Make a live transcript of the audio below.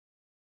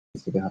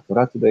to the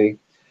HaTorah today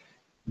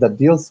that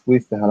deals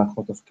with the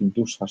halachot of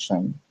Kiddush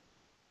Hashem.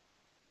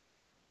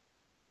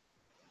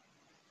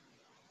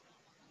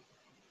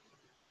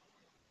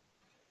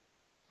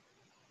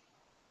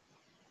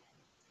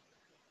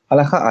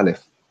 הלכה א',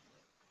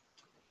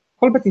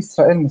 כל בית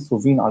ישראל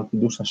מסובין על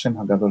קידוש השם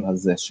הגדול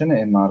הזה,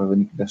 שנאמר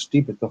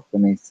ונקדשתי בתוך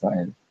בני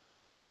ישראל.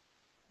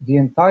 The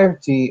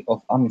entirety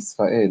of Am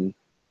Israel,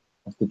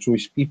 of the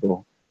Jewish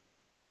people,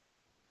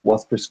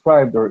 was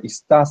prescribed or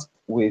is tasked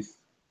with,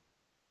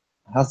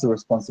 has the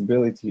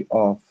responsibility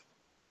of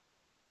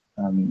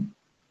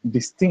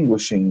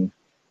distinguishing,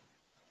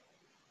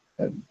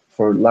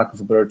 for lack of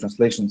a better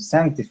translation,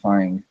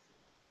 sanctifying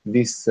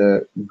this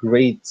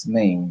great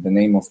name, the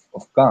name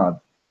of God.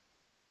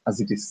 As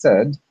it is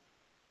said,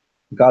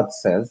 God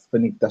says,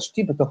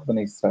 "V'nikdashti b'toch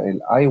bnei Israel,"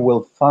 I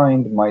will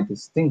find my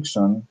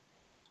distinction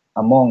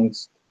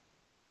amongst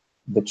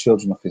the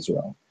children of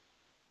Israel.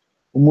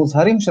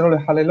 Umuzharim shelo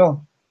lechalelo.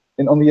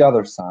 And on the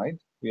other side,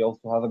 we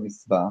also have a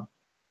mitzvah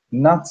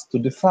not to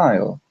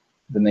defile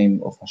the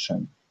name of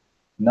Hashem,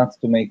 not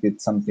to make it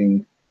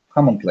something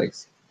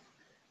commonplace.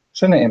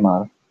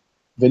 Shene'emar,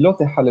 ve'lo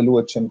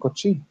techalelu et shem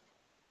kodshi.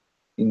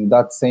 In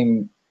that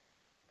same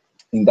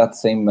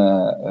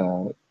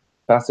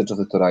passage of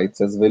the Torah, it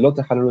says, "Ve'lo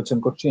techalelu et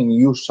shem kodshi," and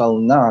you shall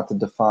not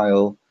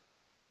defile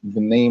the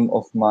name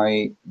of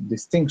my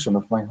distinction,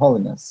 of my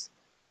holiness.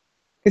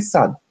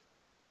 Kisad.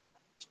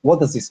 What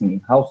does this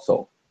mean? How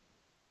so?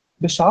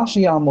 בשעה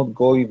שיעמוד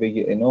גוי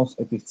ויאנוס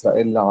את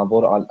ישראל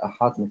לעבור על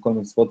אחת מכל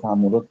מצוות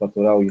האמורות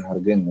בתורה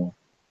ויהרגנו.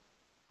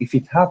 If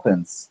it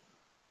happens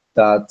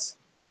that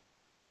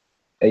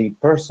a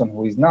person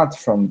who is not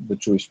from the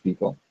Jewish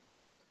people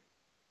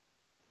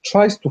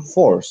tries to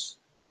force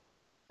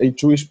a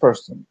Jewish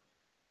person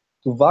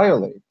to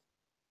violate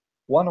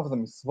one of the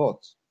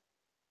mitzvot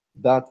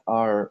that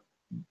are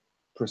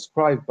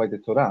prescribed by the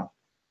Torah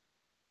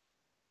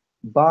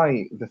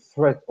by the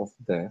threat of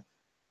death,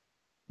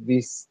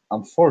 this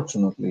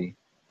unfortunately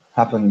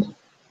happened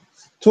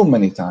too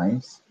many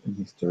times in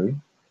history.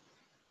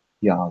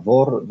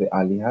 Ya'avor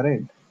ve'al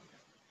yihareg.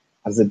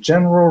 As a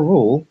general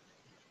rule,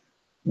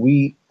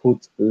 we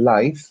put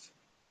life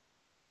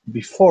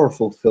before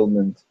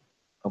fulfillment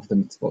of the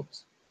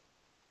mitzvot,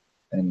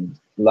 and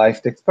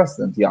life takes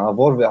precedent.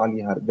 Ya'avor ve'al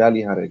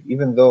yihareg.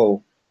 Even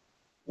though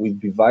we'd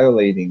be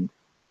violating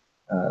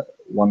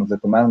one of the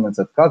commandments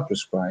that God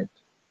prescribed,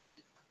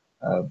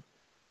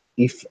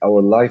 if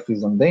our life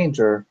is in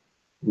danger,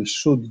 we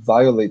should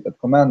violate that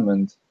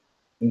commandment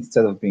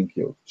instead of being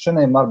killed.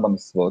 Shene'emar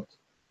b'mitzvot,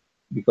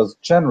 because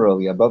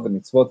generally above the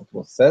mitzvot it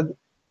was said,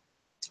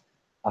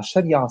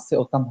 Asher ya'aseh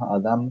otam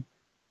ha'adam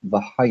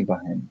v'chai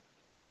bahem,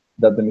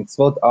 that the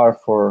mitzvot are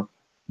for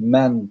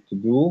man to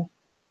do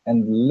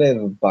and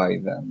live by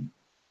them.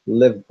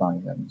 Live by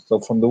them. So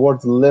from the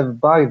words live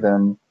by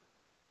them,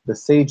 the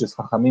sages,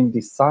 Chachamim,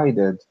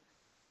 decided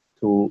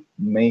to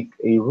make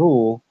a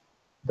rule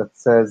that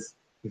says,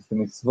 if the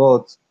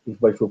mitzvot, if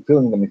by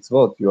fulfilling the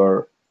mitzvot,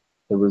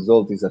 the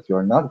result is that you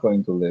are not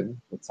going to live,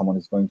 that someone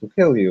is going to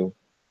kill you,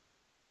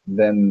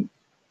 then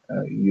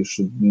you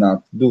should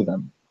not do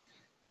them.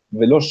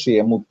 Velo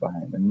sheyamut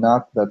bahem, and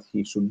not that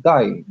he should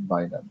die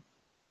by them.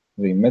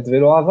 V'imet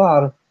velo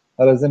avar,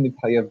 harazeh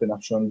mithayev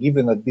b'nafsho. And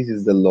given that this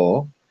is the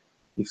law,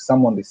 if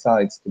someone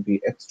decides to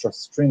be extra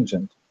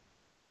stringent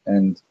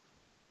and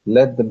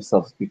let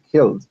themselves be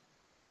killed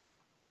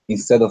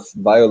instead of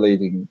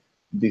violating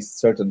this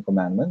certain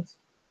commandment,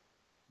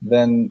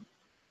 then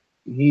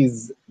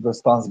he's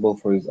responsible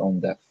for his own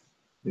death.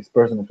 This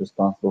person is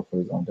responsible for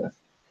his own death.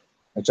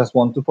 I just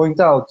want to point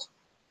out,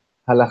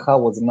 halacha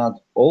was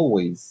not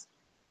always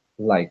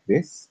like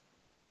this,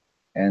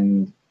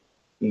 and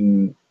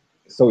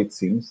so it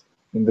seems,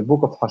 in the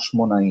book of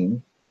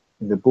Hashmonaim,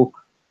 in the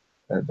book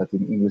that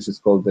in English is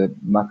called the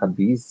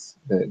Maccabees,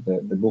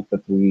 the book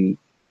that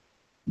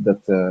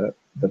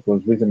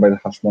was written by the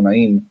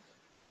Hashmonaim,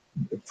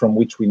 from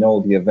which we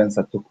know the events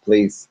that took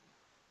place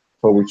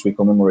for which we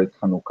commemorate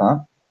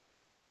Hanukkah.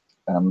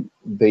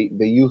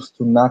 They used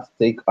to not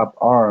take up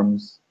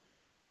arms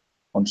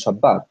on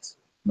Shabbat,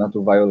 not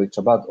to violate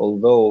Shabbat,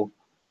 although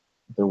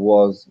there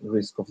was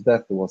risk of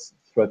death, there was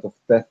threat of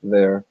death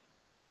there.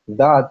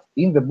 That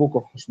in the book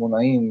of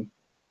Hashmonaim,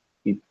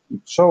 it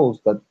shows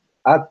that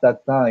at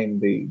that time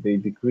they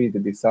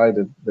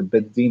decided, the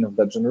Beit Din of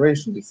that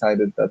generation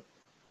decided that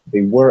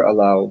they were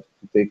allowed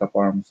to take up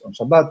arms on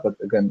Shabbat, but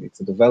again, it's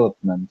a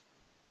development.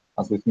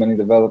 As with many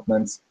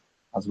developments,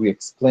 as we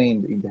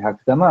explained in the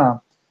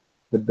Hakdama,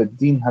 the Beit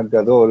Din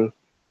HaGadol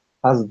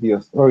has the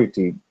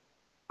authority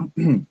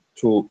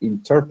to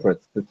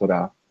interpret the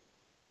Torah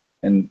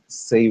and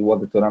say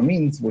what the Torah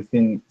means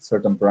within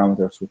certain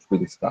parameters which we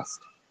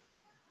discussed.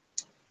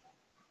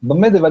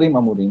 במה דברים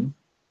אמורים?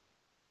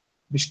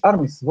 בשאר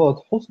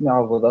מצוות חוץ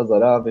מעבודה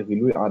זרה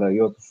וגילוי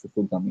עריות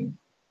ושפיכות דמים.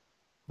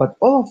 But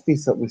all of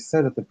this that we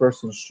said that the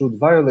person should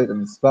violate a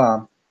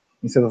mitzvah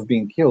instead of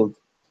being killed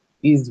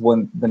is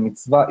when the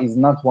mitzvah is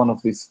not one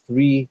of these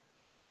three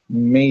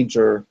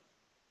major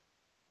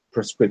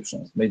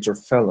prescriptions, major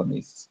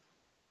felonies.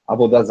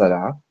 Avodah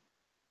zarah,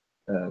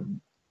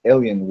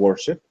 alien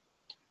worship,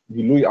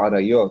 גילוי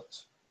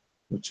עריות,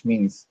 which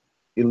means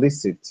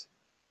illicit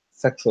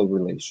sexual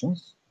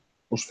relations,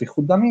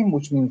 ושפיכות דמים,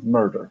 which means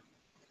murder.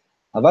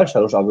 אבל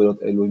שלוש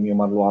עבירות אלו, אם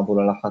יאמר לא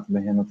עבור על אחת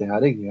מהן או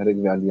תהרג, יהרג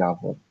ואל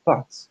יעבור.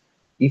 But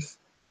if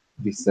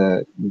this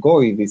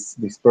goy,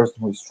 this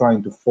person who is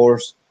trying to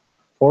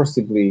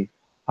forcibly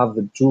have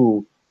the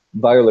Jew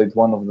violate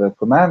one of the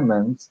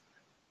commandments,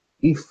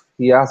 if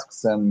he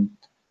asks them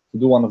to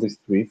do one of these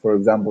three, for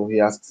example, he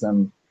asks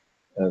them,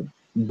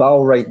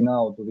 bow right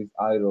now to this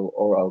idol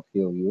or I'll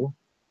kill you,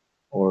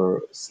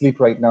 or sleep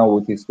right now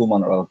with this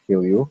woman or I'll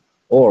kill you,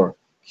 or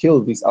kill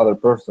this other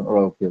person or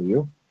I'll kill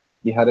you,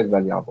 يهرج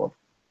باليعبر.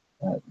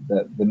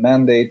 The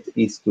mandate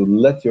is to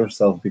let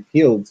yourself be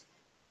killed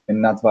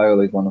and not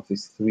violate one of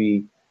these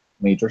three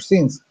major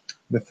sins,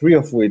 the three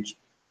of which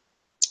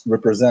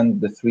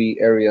represent the three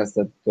areas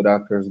that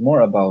Torah cares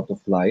more about of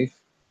life.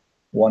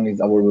 One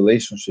is our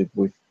relationship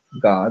with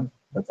God,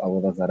 that's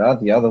Avodah Zarah.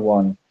 The other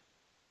one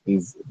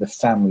is the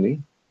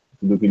family.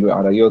 To do Gilui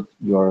Arayot,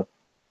 you are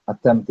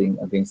attempting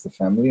against the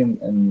family.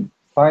 And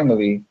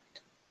finally,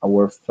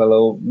 our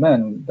fellow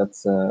men,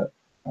 that's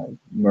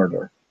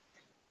murder.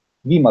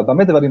 ג'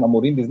 במה דברים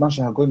אמורים בזמן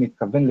שהגוי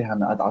מתכוון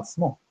להנאת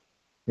עצמו,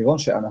 כגון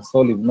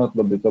שאנסו לבנות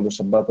לו ביתו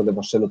בשבת או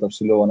לבשל לו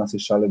תבשילו או אנס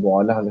אישה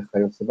לבועלה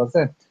וכיוצא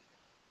בזה.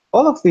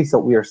 All of this that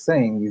we are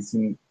saying is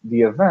in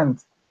the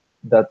event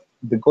that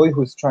the goy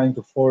who is trying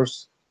to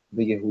force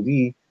the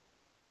Yehudi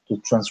to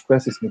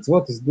transgress his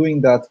mitzvot is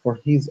doing that for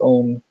his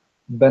own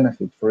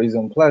benefit, for his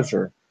own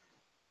pleasure.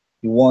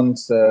 He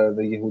wants the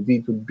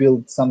Yehudi to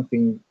build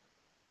something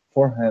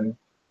for him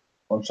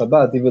on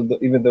Shabbat,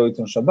 even though it's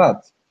on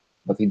Shabbat,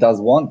 but he does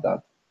want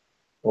that.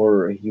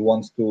 Or he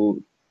wants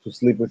to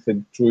sleep with a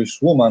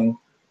Jewish woman,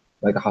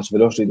 like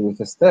Ahashverosh did with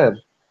Esther,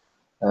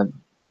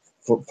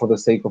 for the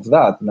sake of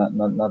that,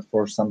 not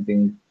for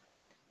something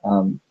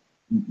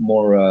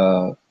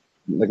more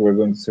like we're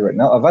going to see right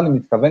now. But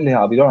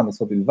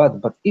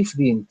if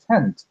the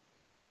intent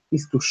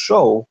is to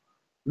show,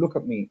 look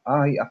at me,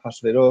 I,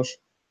 Ahashverosh,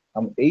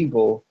 am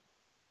able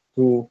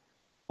to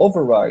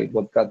override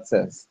what God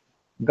says.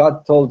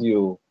 God told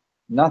you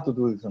not to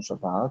do this on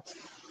Shabbat.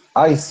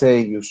 I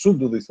say you should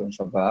do this on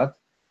Shabbat.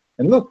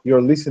 And look,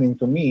 you're listening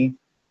to me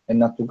and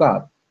not to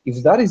God.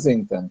 If that is the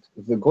intent,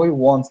 if the goy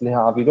wants, if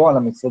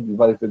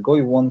the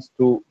goy wants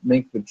to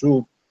make the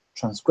Jew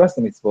transgress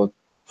the mitzvot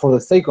for the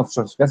sake of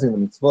transgressing the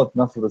mitzvot,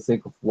 not for the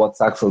sake of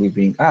what's actually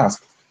being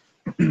asked,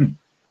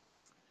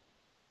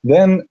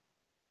 then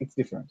it's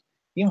different.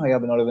 If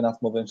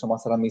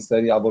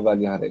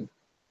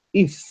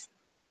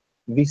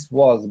this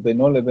was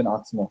beno leben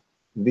atzmo,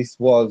 this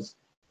was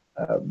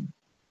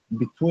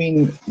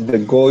between the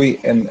goy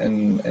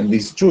and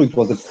this Jew, it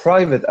was a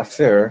private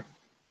affair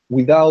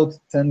without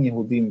 10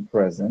 Yehudim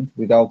present,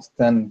 without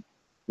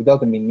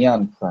a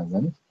minyan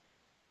present,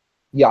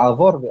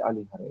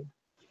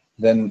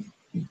 then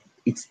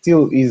it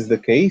still is the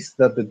case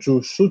that the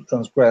Jew should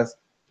transgress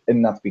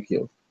and not be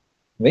killed.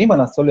 But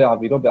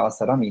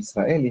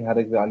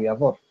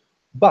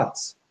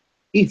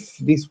if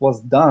this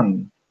was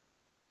done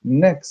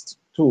next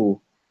to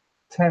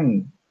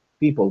 10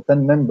 people,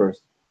 10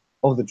 members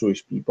of the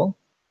Jewish people,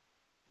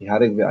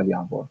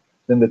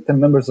 then the 10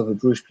 members of the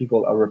Jewish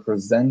people are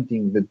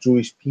representing the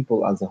Jewish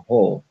people as a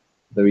whole.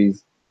 There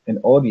is an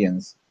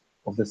audience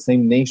of the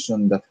same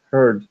nation that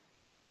heard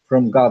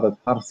from God at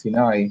Har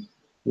Sinai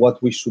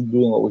what we should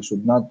do and what we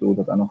should not do,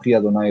 that Anochi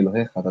Adonai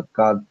Elohecha, that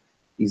God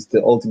is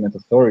the ultimate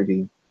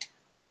authority.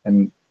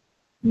 And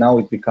now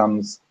it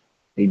becomes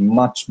a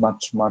much,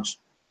 much, much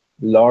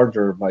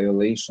larger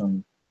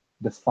violation,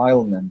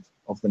 defilement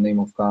of the name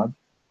of God,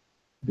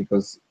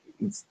 because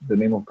it's the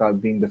name of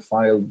God being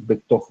defiled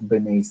betoch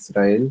bnei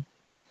Israel,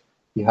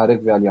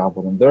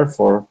 and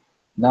therefore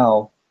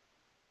now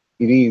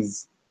it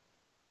is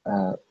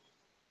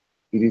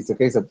the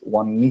case that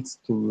one needs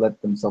to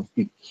let themselves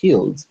be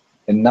killed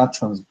and not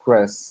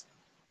transgress,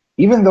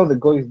 even though the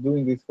goy is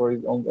doing this for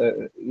his own.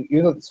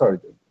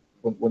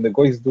 When the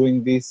goy is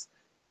doing this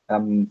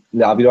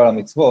le'aviru al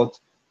mitzvot,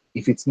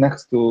 if it's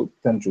next to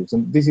 10 Jews,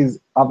 and this is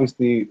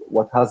obviously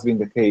what has been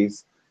the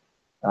case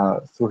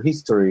through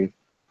history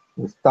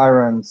with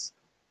tyrants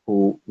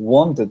who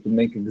wanted to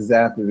make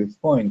exactly this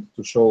point,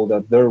 to show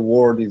that their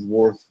word is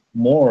worth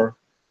more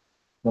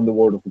than the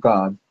word of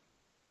God.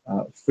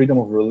 Freedom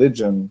of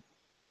religion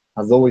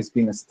has always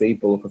been a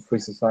staple of a free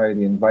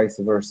society and vice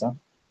versa.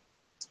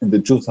 And the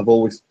Jews have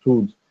always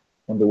stood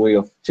on the way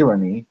of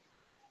tyranny.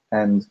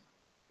 And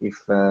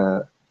if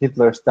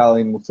Hitler,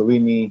 Stalin,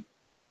 Mussolini,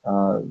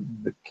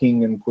 the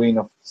king and queen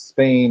of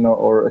Spain,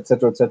 or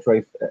etc.,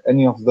 if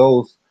any of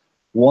those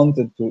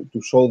wanted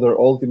to show their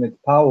ultimate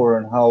power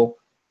and how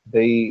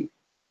their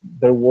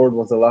word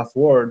was the last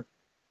word,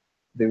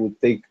 they would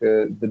take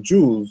the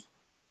Jews,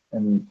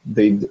 and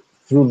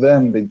through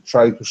them they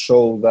try to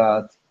show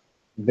that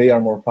they are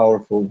more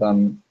powerful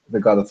than the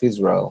God of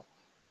Israel.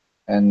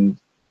 And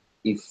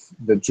if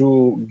the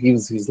Jew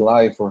gives his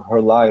life or her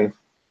life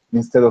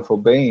instead of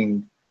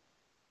obeying,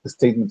 the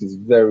statement is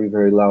very,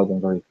 very loud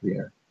and very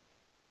clear.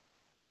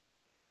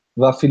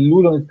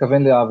 ואפילו לא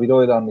נתכוון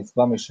להעבירו אלא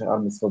המצווה משאר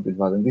מצוות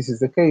בלבד. And this is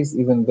the case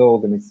even though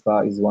the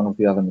mitzvah is one of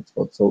the other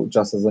mitzvot. So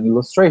just as an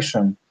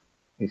illustration,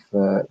 if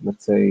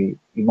let's say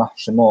Imah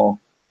Shemo,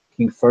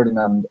 King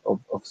Ferdinand of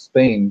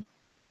Spain,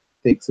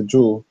 takes a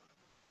Jew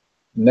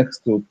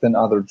next to 10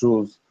 other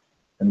Jews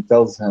and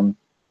tells him,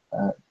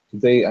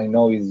 today I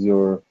know is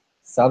your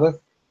Sabbath,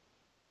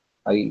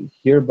 I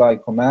hereby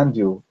command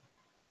you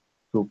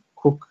to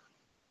cook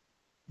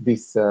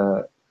this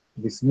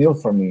meal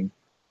for me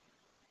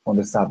on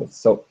the Sabbath.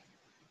 So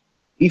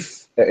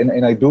if,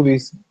 and I do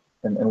this,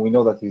 and we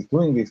know that he's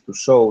doing this to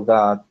show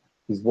that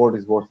his word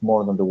is worth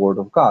more than the word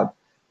of God.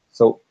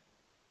 So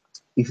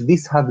if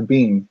this had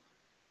been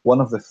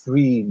one of the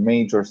three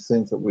major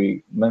sins that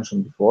we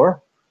mentioned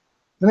before,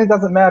 then it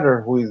doesn't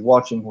matter who is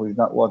watching, who is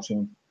not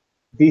watching.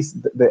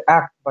 The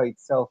act by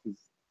itself is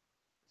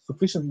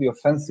sufficiently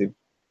offensive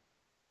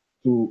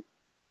to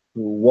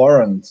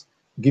warrant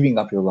giving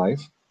up your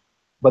life.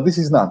 But this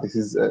is not. This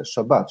is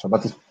Shabbat.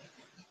 Shabbat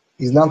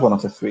is not one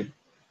of the three.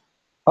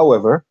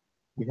 However,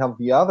 we have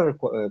the other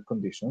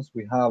conditions.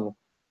 We have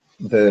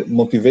the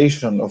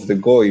motivation of the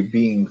goy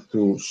being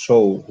to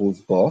show who's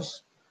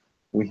boss.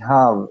 We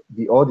have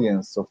the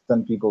audience of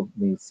 10 people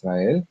in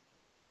Israel,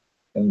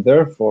 and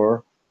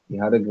therefore,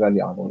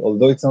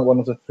 although it's not one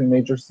of the three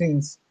major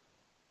sins,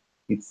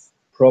 it's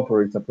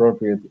proper, it's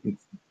appropriate,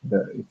 it's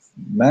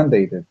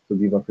mandated to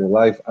give up your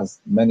life, as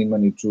many,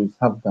 many Jews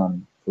have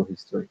done through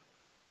history.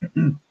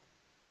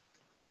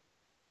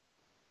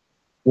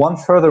 One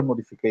further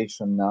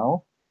modification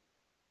now,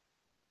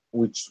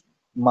 which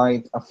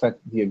might affect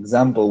the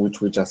example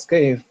which we just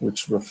gave,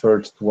 which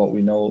referred to what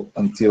we know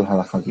until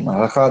הלכה ג'.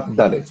 הלכה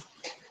ד'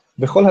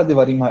 בכל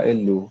הדברים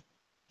האלו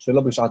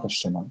שלא בשעת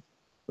השמד.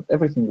 But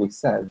everything we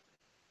said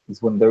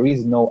is when there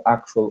is no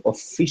actual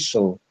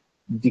official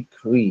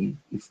decree,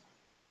 if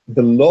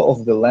the law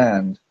of the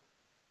land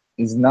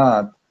is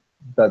not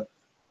that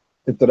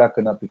the Torah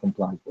cannot be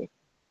complied with.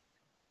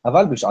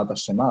 אבל בשעת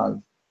השמד,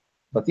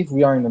 but if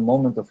we are in a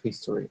moment of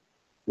history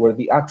where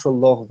the actual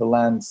law of the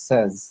land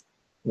says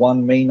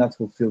one may not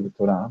fulfill the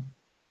Torah,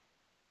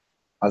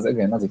 as it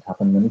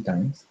happened many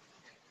times,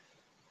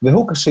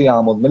 והוא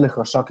כשיעמוד מלך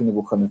רשע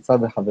כנבוכדנצר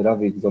וחבריו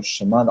ויגזור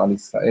שמד על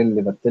ישראל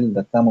לבטל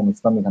דתם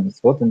ומצווה מן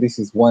המצוות, and this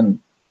is when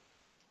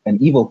an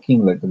evil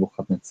king like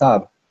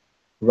Nebuchadnezzar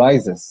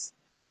rises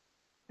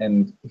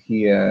and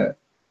he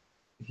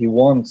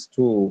wants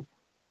to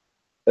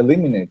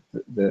eliminate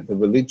the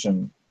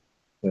religion,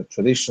 the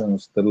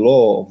traditions, the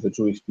law of the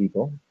Jewish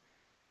people,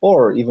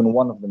 or even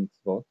one of the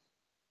mitzvot,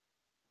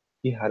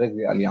 ייהרג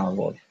ואל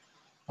יעבור.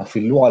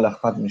 אפילו על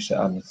אחת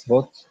משאר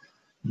מצוות,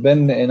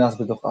 בין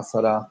נאנס בתוך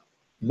עשרה,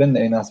 בין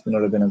נאנס בינו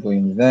לבין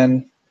הגויים.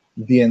 Then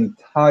the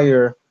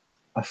entire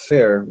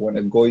affair, when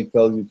a goy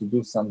tells you to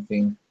do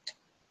something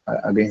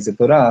against the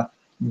Torah,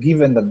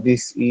 given that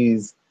this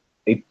is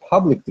a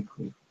public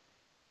decree,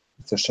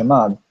 it's a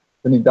shemad,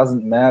 then it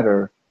doesn't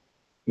matter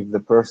if the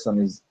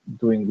person is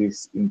doing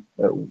this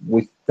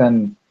with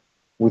an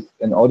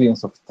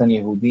audience of 10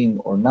 Yehudim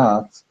or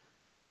not.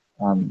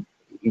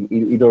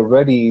 It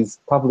already is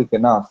public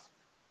enough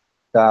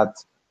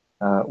that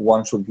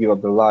one should give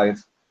up their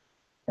life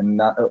and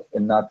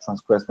not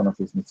transgress one of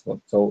his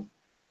mitzvot. So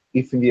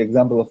if in the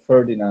example of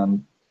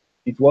Ferdinand,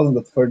 it wasn't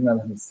that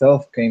Ferdinand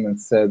himself came and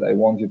said, I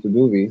want you to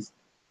do this,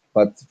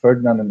 but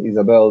Ferdinand and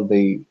Isabel,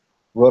 they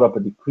wrote up a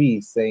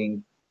decree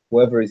saying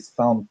whoever is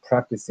found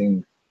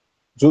practicing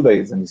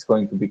Judaism is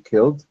going to be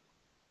killed,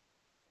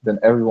 then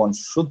everyone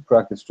should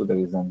practice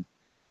Judaism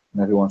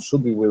and everyone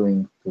should be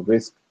willing to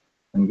risk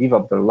and give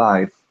up their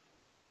life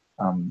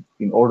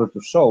in order to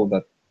show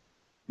that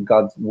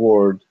God's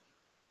word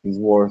is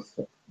worth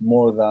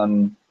more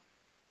than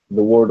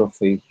the word of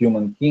a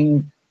human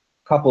king,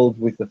 coupled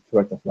with the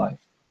threat of life.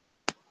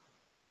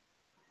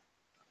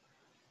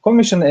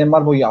 Whoever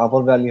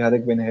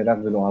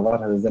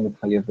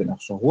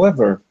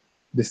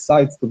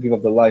decides to give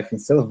up the life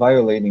instead of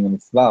violating a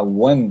mitzvah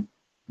when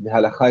the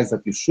halakha is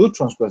that you should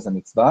transgress a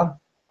mitzvah,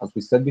 as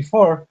we said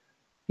before,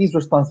 he's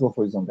responsible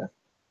for his own death.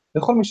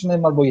 But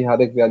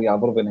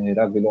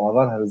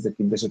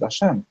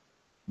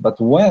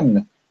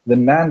when the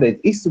mandate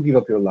is to give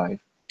up your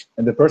life,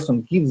 and the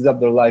person gives up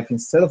their life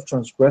instead of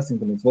transgressing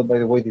the mitzvot, by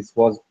the way, this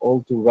was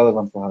all too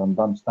relevant for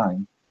Harambam's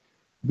time,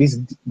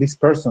 this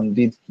person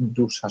did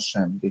Kiddush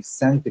Hashem. They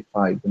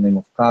sanctified the name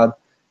of God.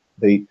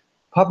 They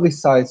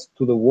publicized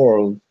to the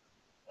world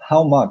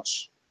how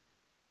much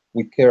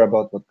we care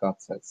about what God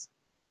says.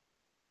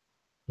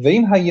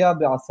 And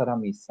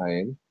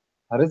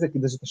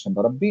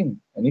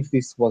if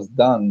this was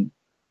done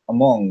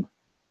among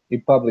a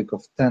public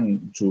of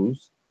 10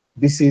 Jews,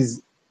 this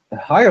is a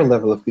higher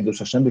level of Kiddush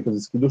Hashem because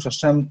it's Kiddush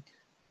Hashem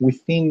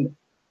within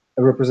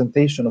a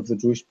representation of the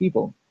Jewish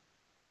people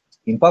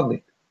in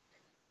public.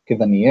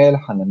 Daniel,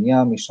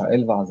 Hananiah,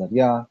 Mishael,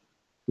 Azariah,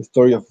 the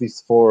story of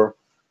these four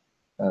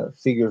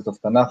figures of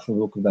Tanakh from the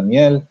book of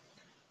Daniel,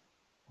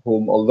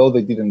 whom, although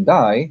they didn't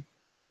die,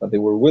 but they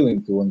were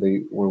willing to, and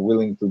they were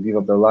willing to give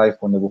up their life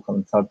when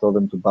Nebuchadnezzar told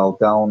them to bow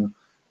down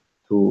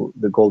to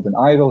the golden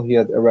idol he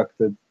had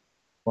erected.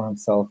 for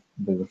himself.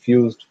 They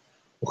refused.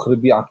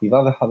 Rabbi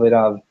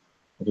Akiva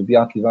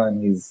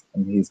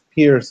and his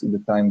peers in the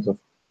times of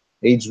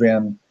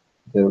Hadrian,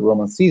 the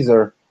Roman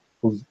Caesar,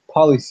 whose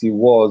policy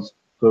was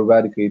to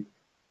eradicate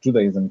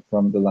Judaism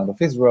from the land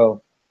of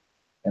Israel.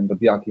 And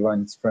Rabbi Akiva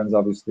and his friends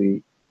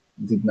obviously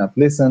did not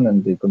listen,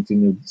 and they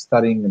continued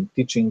studying and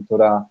teaching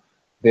Torah.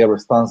 They are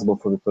responsible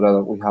for the Torah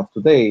that we have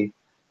today,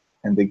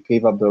 and they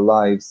gave up their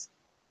lives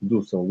to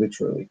do so,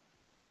 literally.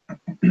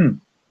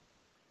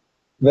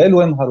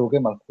 ואלו הם הרוגי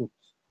מלכות,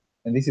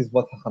 and this is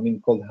what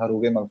Hachamim called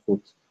הרוגי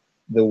מלכות,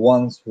 the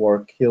ones who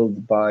are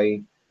killed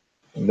by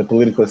the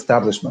political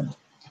establishment.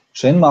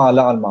 שאין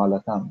מעלה על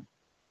מעלתם,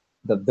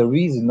 that there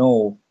is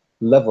no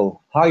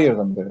level higher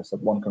than theirs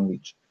that one can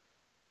reach.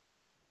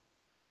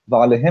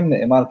 ועליהם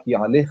נאמר כי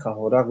עליך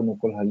הורגנו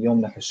כל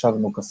היום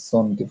נחשבנו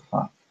כצאן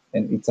טבחה.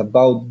 And it's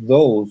about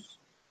those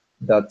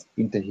that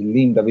in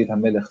Tehillim David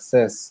HaMelech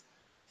says,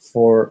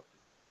 for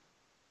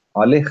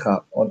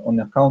Alecha, on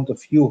account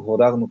of you,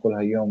 הורגנו כל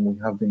היום, we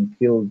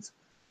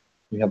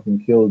have been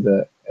killed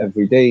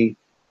every day.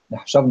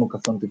 נחשבנו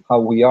כצאן טבחה,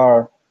 we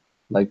are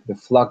like the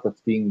flock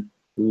that's being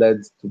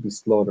led to be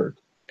slaughtered.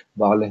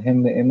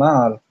 ועליהם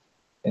נאמר,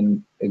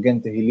 and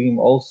again Tehillim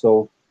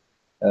also,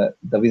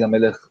 David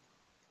HaMelech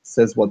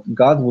says what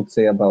God would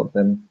say about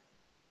them.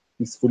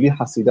 Isfuli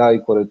Hasidai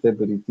korete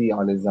beriti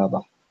ale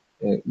zabach.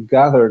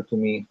 Gather to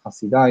me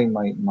Hasidai,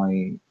 my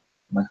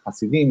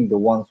Hasidim, the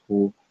ones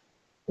who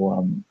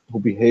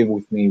behave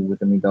with me with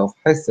the midah of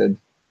Hesed,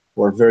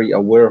 who are very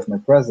aware of my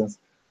presence,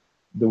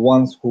 the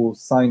ones who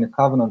sign a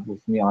covenant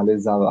with me ale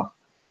zabach.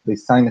 They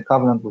sign a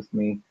covenant with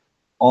me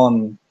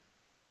on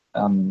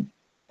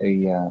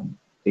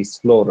a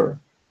slaughter.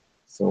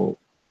 So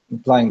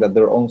implying that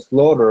their own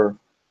slaughter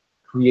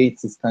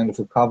creates this kind of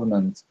a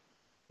covenant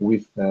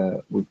with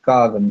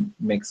God and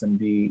makes them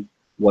be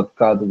what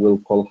God will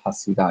call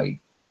Hasidai.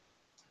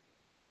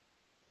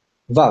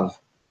 Vav.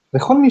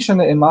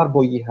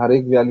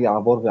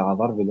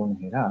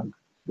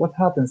 What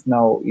happens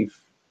now if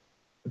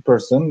a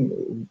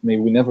person, may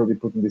we never be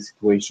put in this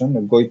situation,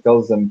 a goy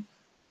tells them,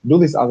 do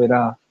this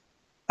Avera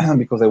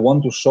because I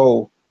want to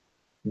show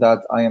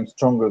that I am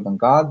stronger than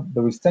God.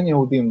 There is 10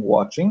 Yehudim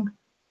watching,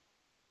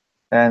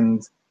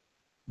 and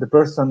the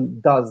person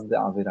does the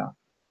Avera.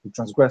 He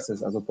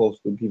transgresses as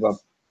opposed to give up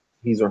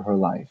his or her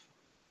life.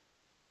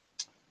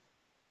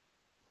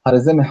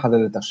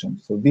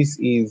 So this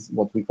is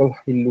what we call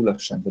Hillul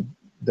Hashem, the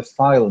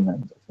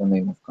defilement of the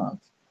name of God.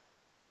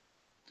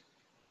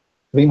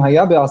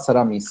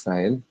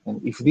 And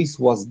if this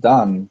was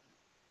done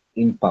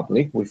in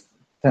public with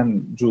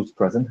 10 Jews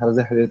present,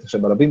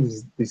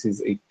 this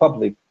is a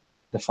public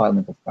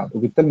defilement of God.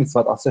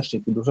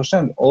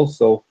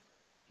 Also,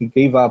 he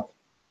gave up,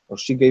 or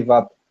she gave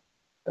up,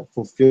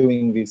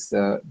 fulfilling this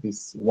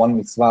one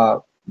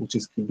mitzvah, which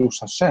is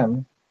Kiddush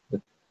Hashem,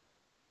 the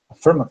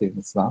affirmative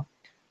mitzvah,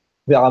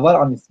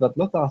 and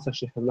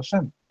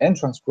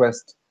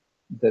transgressed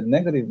the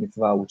negative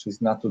mitzvah, which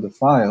is not to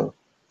defile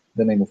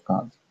the name of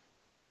God.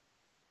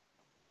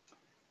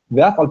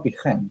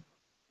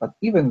 But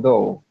even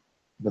though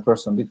the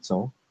person did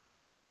so,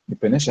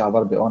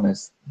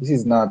 this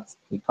is not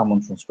a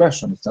common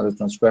transgression. It's not a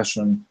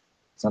transgression.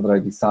 It's not that I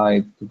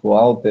decide to go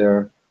out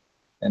there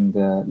and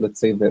let's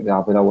say that the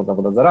Avera was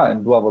Avodah Zarah,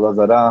 and do Avodah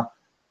Zarah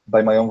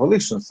by my own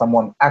volition.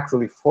 Someone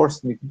actually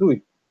forced me to do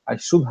it. I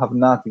should have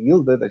not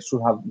yielded. I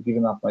should have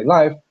given up my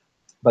life.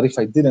 But if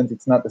I didn't,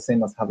 it's not the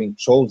same as having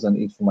chosen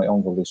it for my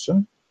own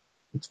volition.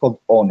 It's called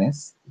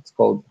ones. It's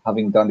called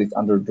having done it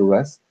under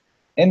duress.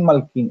 En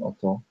malkin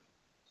oto.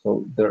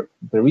 So there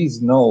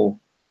is no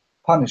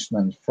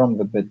punishment from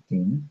the Beit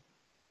Din.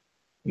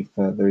 If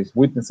there is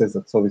witnesses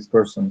that saw this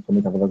person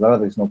commit Avodah Zarah,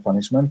 there is no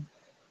punishment.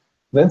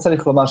 ואין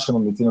צריך לומר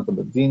שממליצים אותו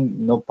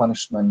בדין, no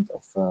punishment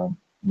of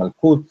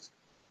מלכות,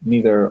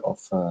 neither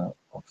of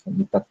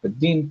מיתת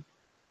בדין,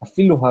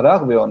 אפילו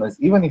הרג ואונס,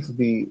 even if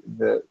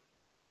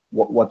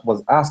what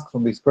was asked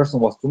from this person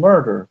was to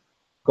murder,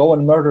 go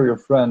and murder your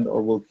friend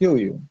or we'll kill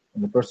you.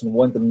 And the person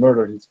went and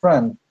murdered his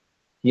friend,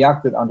 he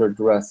acted under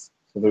duress,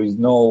 so there is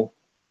no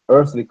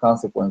earthly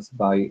consequence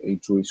by a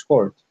Jewish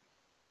court.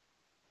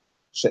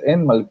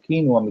 שאין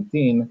מלכין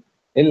ומתין,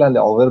 אלא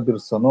לעובר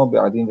ברצונו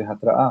בעדין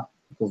והתראה.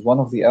 Because one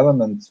of the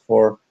elements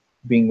for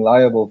being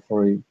liable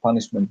for a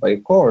punishment by a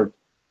court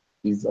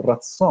is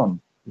ratzon,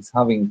 is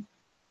having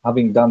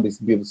done this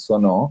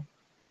birsono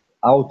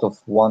out of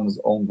one's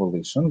own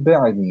volition,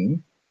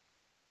 be'adin,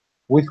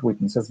 with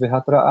witnesses,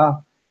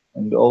 vehatra'a,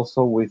 and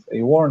also with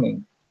a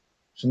warning.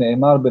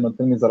 שנאמר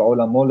בנותן מזרעו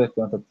למולך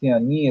ונתתי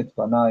אני את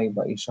פניי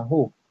באיש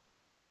ההוא.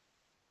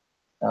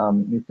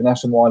 מפני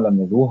שמוע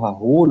למדו,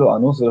 ההוא לא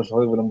אנוס ולא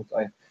שחוי ולא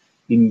מוטעה.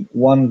 In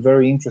one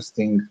very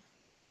interesting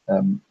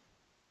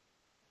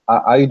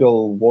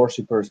idol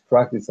worshippers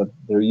practice that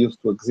there used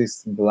to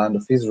exist in the land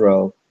of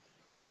Israel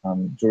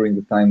during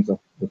the times of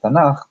the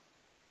Tanakh,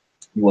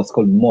 it was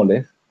called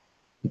Molech.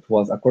 It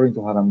was, according to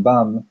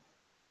Harambam,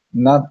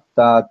 not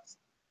that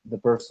the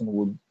person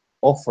would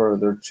offer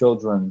their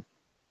children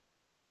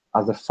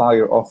as a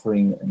fire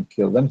offering and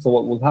kill them. So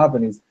what will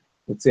happen is,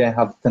 let's say I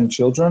have 10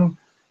 children,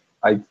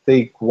 I'd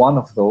take one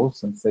of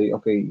those and say,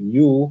 okay,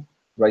 you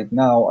right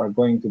now are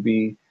going to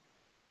be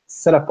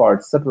set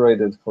apart,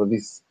 separated for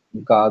this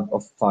god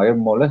of fire,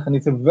 Molech, and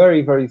it's a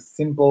very, very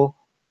simple,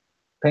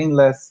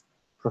 painless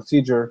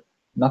procedure.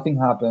 Nothing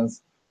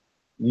happens.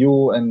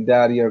 You and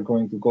daddy are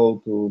going to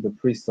go to the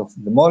priest of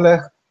the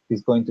Molech.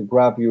 He's going to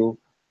grab you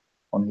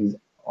on his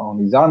arm.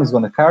 He's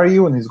going to carry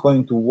you, and he's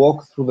going to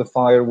walk through the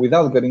fire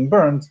without getting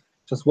burned.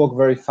 Just walk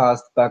very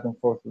fast back and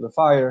forth through the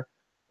fire,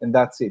 and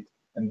that's it.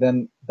 And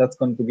then that's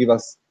going to give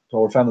us, to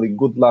our family,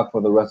 good luck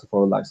for the rest of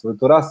our lives. So the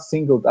Torah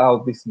singled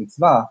out this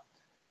mitzvah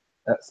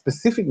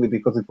specifically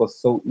because it was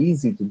so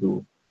easy to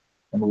do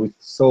and with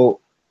so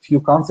few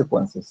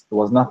consequences. There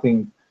was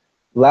nothing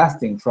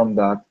lasting from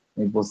that.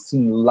 It was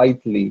seen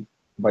lightly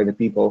by the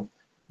people,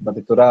 but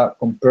the Torah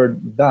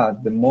compared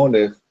that, the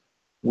Molech,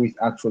 with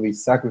actually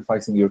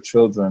sacrificing your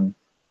children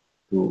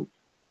to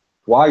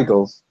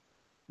idols,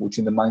 which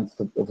in the minds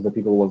of the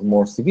people was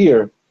more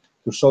severe,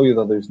 to show you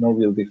that there's no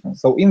real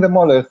difference. So in the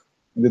Molech,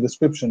 in the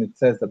description, it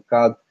says that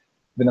God,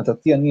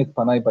 "V'natati ani et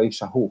panai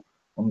ba'ishahu,"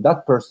 on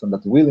that person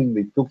that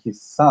willingly took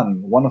his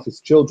son, one of his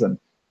children,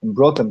 and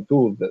brought them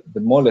to the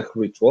Molech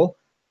ritual,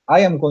 I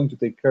am going to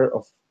take care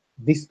of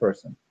this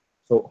person.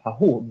 So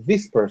hahu,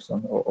 this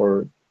person,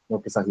 or more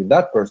precisely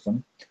that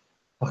person,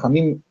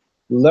 Chachamim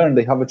learn,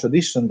 they have a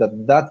tradition that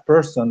that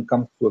person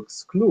comes to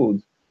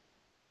exclude,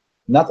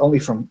 not only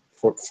for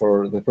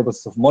the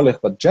purposes of Molech,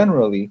 but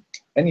generally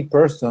any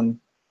person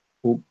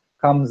who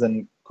comes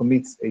and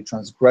commits a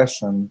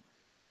transgression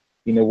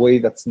in a way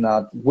that's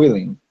not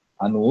willing.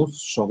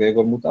 Anus, shogeg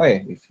or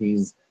mut'ayeh, if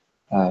he's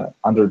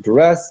under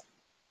duress,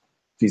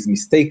 if he's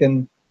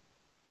mistaken,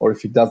 or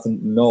if he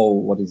doesn't know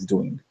what he's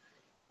doing.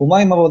 ומה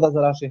עם עבודה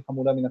זרה שהיא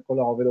חמורה מן הכל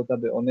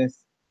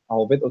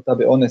העובד אותה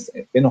באונס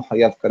אינו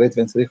חייב כרת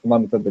ואין צריך לומר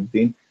מצד בית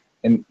דין,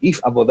 and if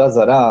עבודה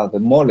זרה, the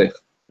molech,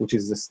 which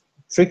is the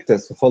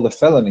strictest of all the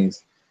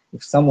felonies,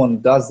 if someone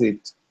does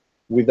it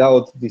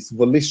without this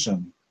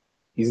volition,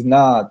 he's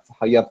not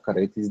חייב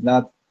כרת, he's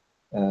not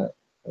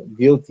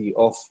guilty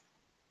of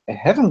a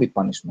heavenly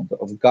punishment,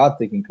 of God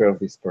taking care of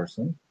this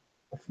person,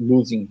 of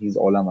losing his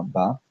olam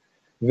haba,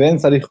 ואין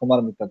צריך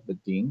לומר מצד בית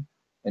דין,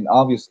 and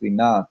obviously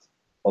not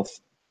of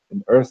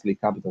an earthly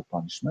capital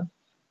punishment.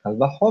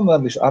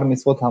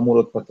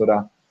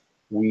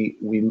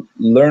 We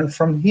learn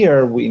from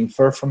here, we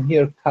infer from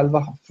here,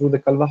 through the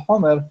Kal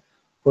Vachomer,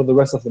 for the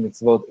rest of the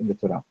mitzvot in the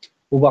Torah.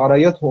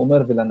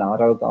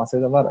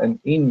 And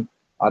in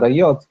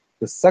Arayot,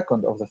 the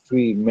second of the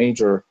three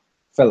major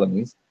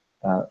felonies,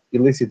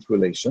 illicit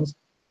relations,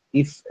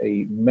 if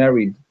a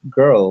married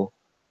girl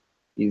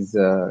is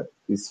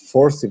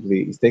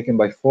taken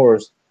by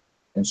force,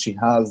 and she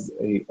has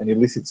an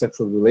illicit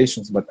sexual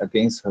relations, but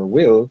against her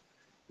will,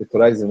 the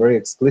Torah is very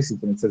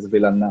explicit, and it says,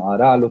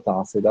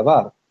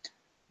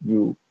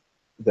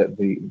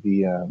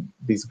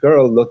 this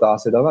girl, lo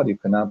ta'aseh davar, you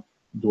cannot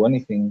do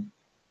anything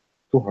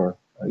to her.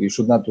 You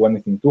should not do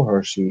anything to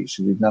her. She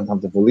did not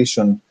have the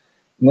volition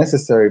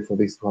necessary for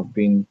this to have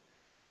been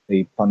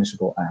a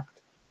punishable act.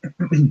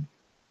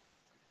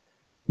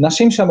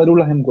 Nashim shameru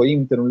lahem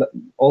goyim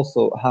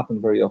also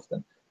happen very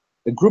often.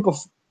 A group of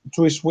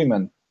Jewish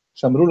women,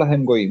 שמרו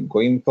להם גויים,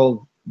 גויים told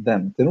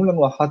them, תנו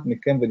לנו אחת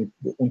מכם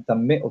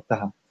ונטמא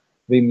אותה,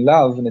 ואם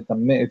לאו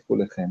נטמא את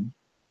כולכם,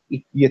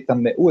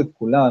 יטמאו את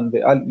כולן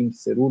ואל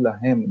ימסרו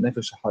להם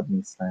נפש אחת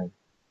מישראל.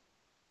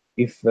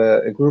 If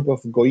a group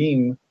of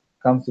goyim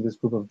comes to this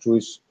group of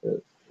Jewish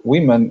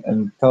women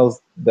and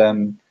tells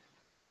them,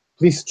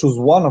 please choose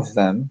one of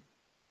them,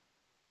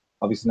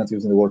 obviously not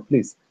using the word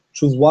please,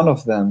 choose one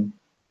of them,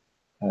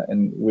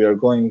 and we are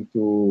going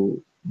to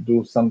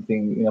do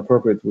something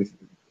inappropriate with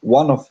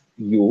one of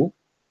you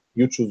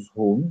choose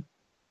whom,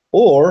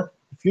 or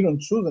if you don't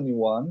choose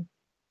anyone,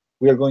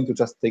 we are going to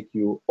just take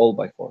you all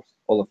by force,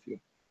 all of you.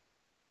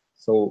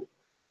 So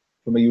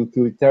from a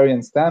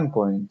utilitarian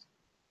standpoint,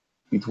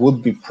 it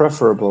would be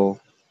preferable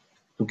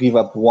to give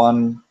up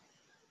one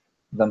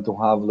than to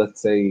have, let's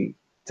say,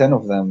 10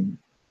 of them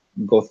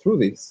go through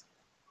this.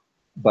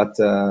 But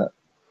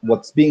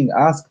what's being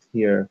asked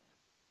here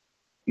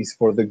is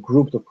for the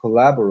group to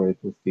collaborate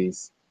with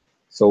this.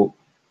 So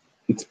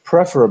it's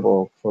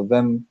preferable for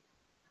them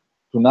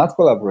to not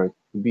collaborate,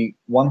 to be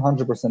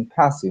 100%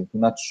 passive, to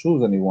not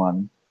choose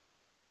anyone,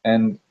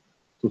 and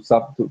to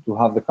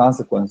have the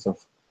consequence of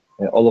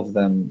all of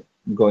them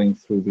going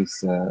through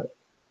this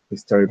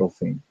terrible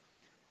thing.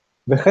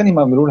 וכן אם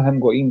אמרו להם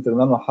גויים, תראו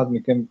לנו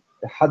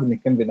אחד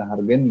מכם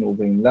ונהרגנו,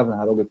 ואם לאו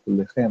נהרוג את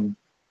כולכם,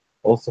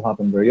 also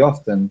happen very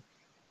often.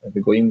 The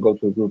goyim go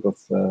to a group of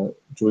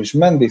Jewish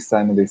men this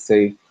time, and they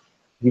say,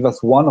 give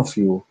us one of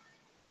you,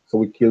 so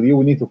we kill you.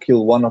 We need to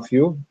kill one of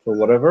you for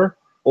whatever,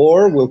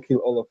 or we'll kill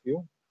all of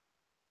you.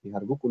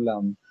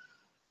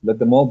 Let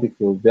them all be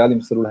killed,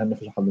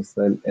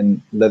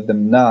 and let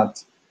them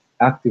not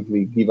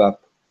actively give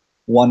up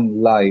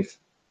one life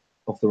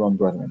of their own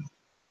brethren.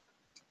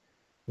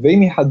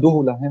 ואם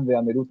יחדוהו להם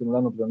ויאמרו תנו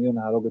לנו פלוני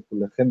נהרוג את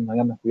כולכם,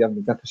 היה מחויב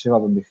מיתה כשבע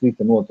במחלי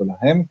תנו אותו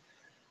להם,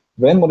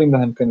 ואין מורים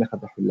להם כן לך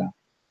תחילה.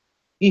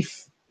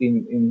 If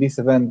in this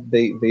event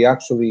they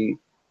actually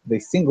they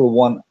single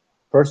one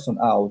person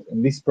out,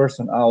 and this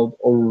person out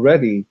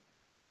already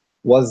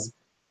was,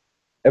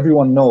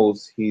 everyone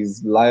knows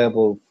he's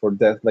liable for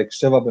death, like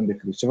Sheva ben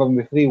Bichri. Sheva ben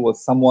Bichri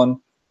was someone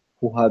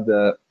who had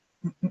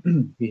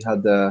he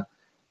had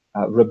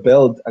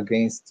rebelled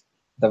against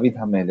David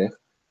HaMelech.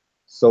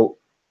 So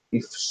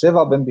if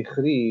Sheva ben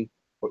Bichri,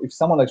 or if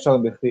someone like Sheva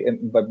ben Bichri,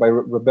 and by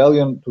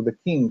rebellion to the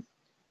king,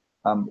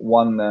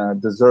 one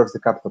deserves the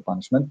capital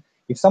punishment.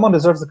 If someone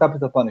deserves the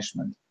capital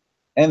punishment,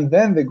 and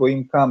then the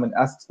goyim come and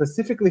ask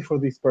specifically for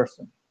this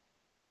person,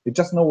 they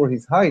just know where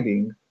he's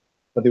hiding,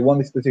 but they want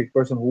this specific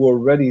person who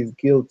already is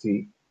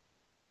guilty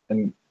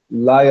and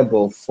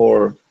liable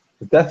for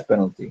the death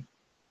penalty,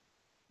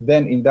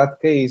 then in that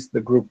case,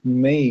 the group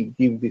may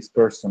give this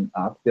person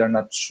up. They are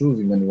not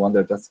choosing anyone,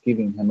 they're just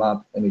giving him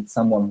up, and it's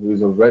someone who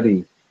is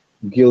already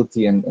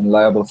guilty and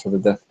liable for the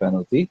death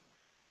penalty.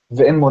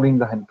 But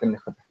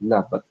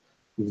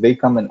if they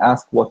come and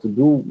ask what to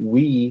do,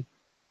 we,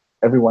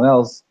 everyone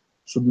else,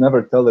 should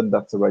never tell them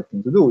that's the right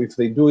thing to do. If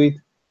they do it,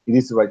 it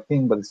is the right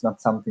thing, but it's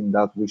not something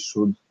that we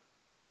should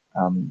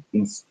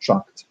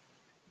instruct.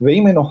 But if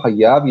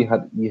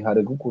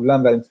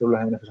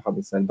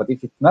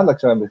it's not like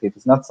Sheva ben Bichri, if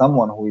it's not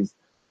someone who is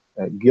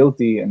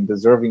guilty and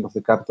deserving of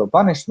the capital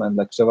punishment,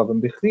 like Sheva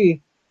ben Bichri,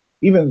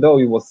 even though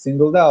he was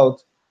singled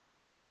out,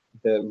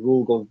 the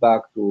rule goes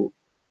back to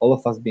all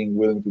of us being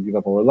willing to give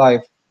up our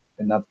life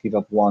and not give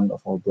up one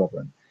of our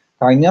brethren.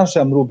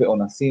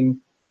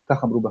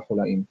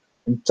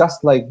 And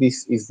just like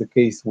this is the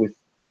case with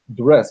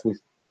duress, with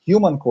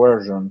human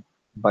coercion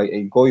by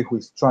a goy who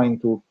is trying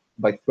to,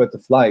 by threat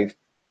of life,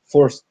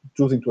 force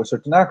choosing to a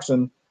certain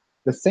action,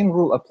 the same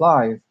rule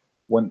applies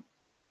when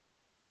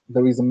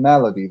there is a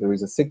malady, there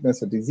is a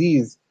sickness, a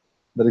disease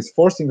that is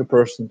forcing a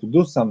person to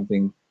do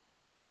something,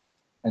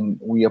 and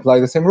we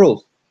apply the same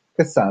rules.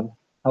 Kesad,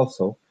 how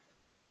so?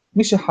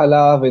 מי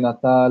שחלה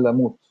ונטה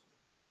למות,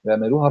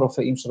 ואמרו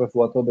הרופאים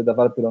שרפואתו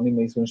בדבר פילוני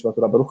מייסורים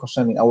שבתורה. Baruch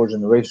Hashem, in our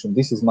generation,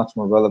 this is much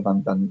more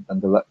relevant than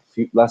the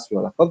last few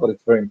halachot, but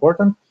it's very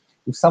important.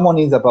 If someone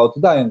is about to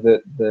die and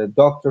the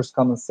doctors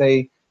come and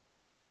say,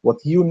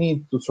 what you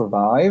need to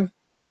survive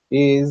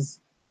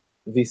is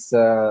this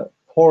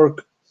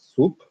pork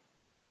soup.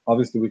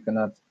 Obviously, we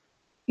cannot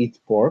eat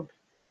pork.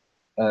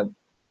 And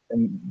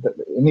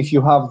if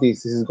you have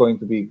this is going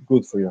to be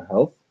good for your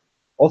health.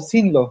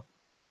 Osinlo,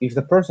 if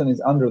the person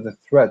is under the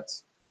threat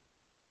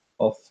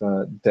of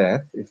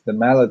death, if the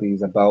malady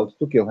is about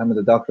to kill him and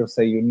the doctors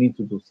say you need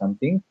to do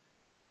something,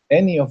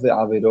 any of the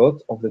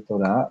averot of the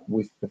Torah,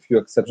 with the few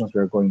exceptions we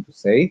are going to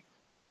say,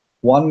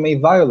 one may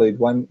violate,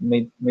 one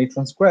may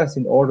transgress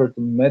in order to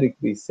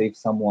medically save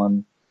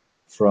someone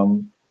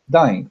from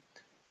dying.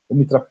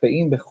 And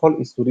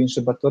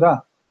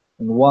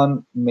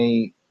one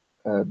may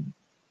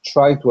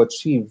try to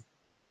achieve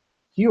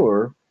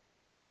cure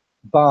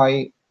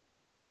by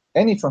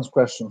any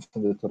transgression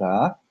from the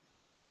Torah,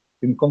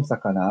 במקום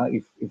סכנה,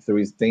 if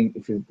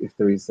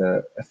there is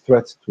a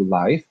threat to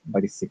life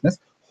by this sickness,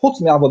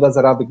 חוץ מעבודה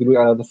זרה בגילוי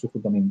עריות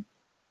ושפיכות דמים,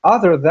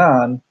 other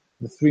than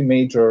the three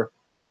major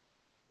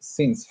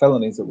sins,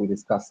 felonies that we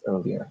discussed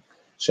earlier.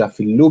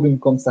 שאפילו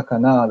במקום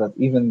סכנה, that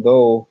even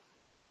though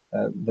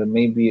there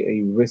may be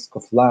a risk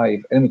of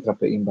life, אין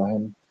מתרפאים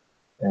בהם,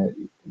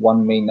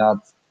 one may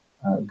not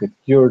get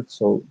cured.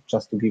 So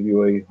just to give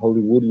you a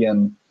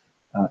Hollywoodian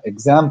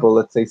example,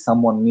 let's say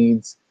someone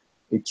needs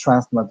a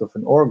transplant of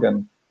an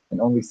organ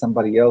and only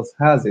somebody else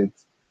has it,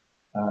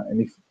 and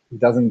if he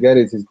doesn't get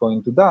it, he's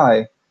going to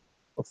die.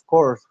 Of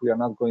course, we are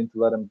not going to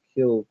let him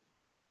kill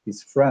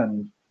his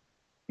friend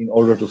in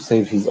order to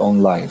save his own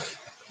life.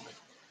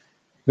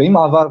 And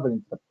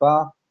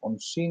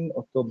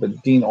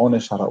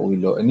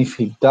if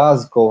he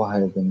does go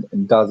ahead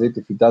and does it,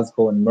 if he does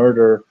go and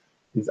murder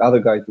this other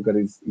guy to get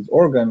his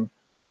organ,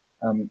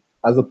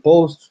 as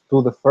opposed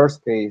to the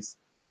first case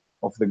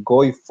of the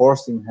goy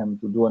forcing him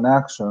to do an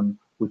action,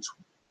 which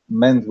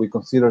meant we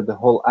consider the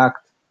whole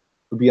act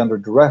to be under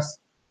duress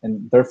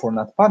and therefore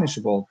not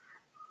punishable,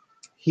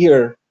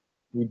 here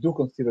we do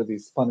consider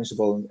this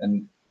punishable,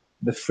 and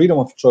the freedom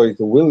of choice,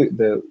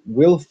 the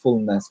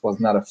willfulness was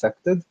not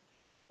affected,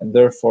 and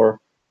therefore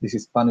this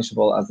is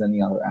punishable as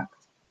any other act.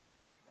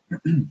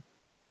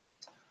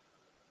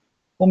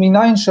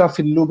 ומניין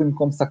שאפילו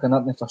במקום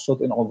סכנת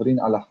נפשות אין עוברין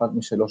על אחת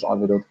משלוש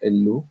עבירות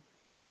אלו,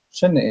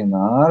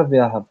 שנאמר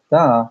ואהבת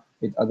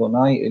את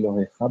אדוני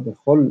אלוהיך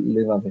בכל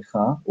לבבך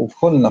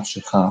ובכל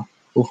נפשך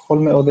ובכל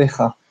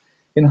מאודיך.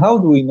 And how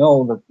do we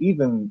know that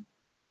even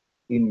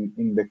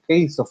in the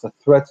case of a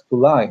threat to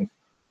life,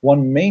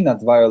 one may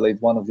not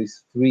violate one of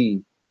these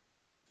three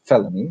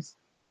felonies?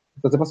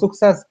 Because the pasuk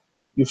says,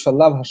 you shall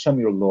love Hashem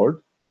your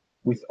Lord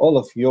with all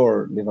of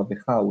your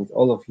levavecha, with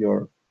all of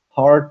your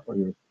heart or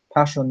your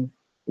passion,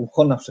 with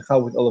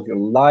all of your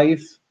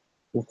life,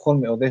 with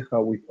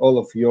all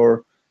of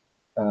your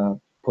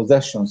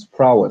possessions,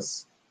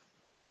 prowess,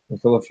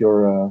 with all of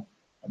your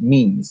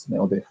means,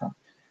 meodecha.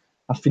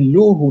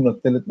 Afilu hu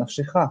notelet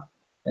nafshecha.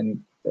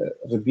 And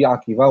Rabbi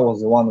Akiva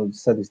was the one who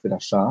said this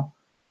drasha.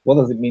 What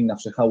does it mean,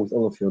 nafshecha, with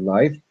all of your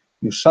life?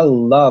 You shall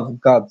love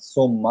God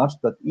so much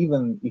that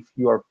even if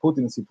you are put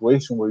in a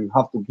situation where you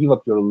have to give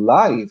up your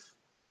life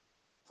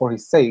for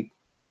His sake,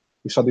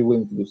 you shall be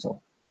willing to do so.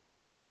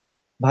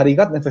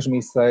 בהריגת נפש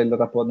מישראל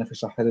לרפות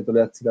נפש אחרת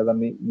ולהציל אדם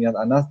מיד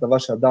אנס, דבר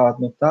שהדעת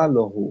נוטה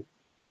לו הוא.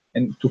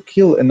 And to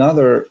kill a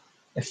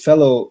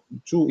fellow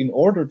Jew in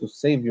order to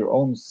save your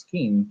own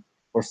skin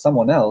or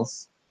someone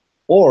else,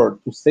 or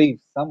to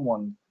save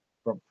someone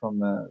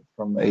from a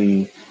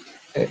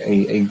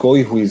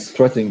goy who is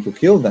threatening to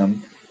kill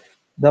them,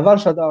 דבר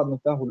שהדעת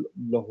נוטה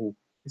לו הוא.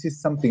 This is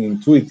something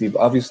intuitive.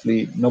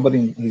 Obviously, nobody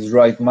in his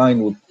right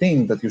mind would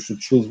think that you should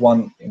choose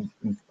one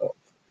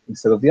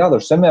instead of the other.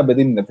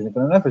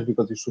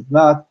 Because you should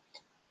not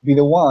be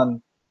the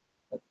one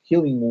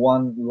killing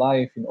one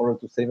life in order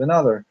to save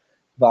another.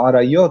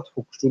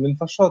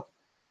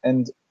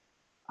 And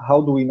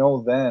how do we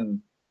know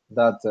then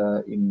that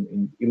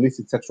in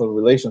illicit sexual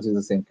relations is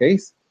the same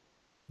case?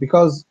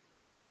 Because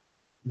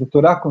the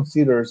Torah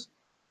considers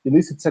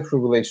illicit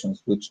sexual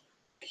relations, which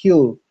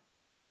kill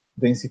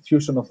the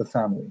institution of the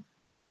family,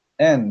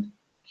 and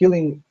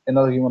killing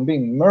another human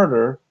being,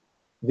 murder,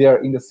 they are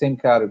in the same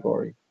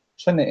category.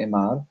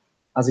 Shene'emar,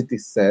 as it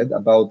is said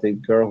about a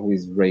girl who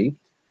is raped,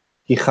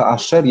 the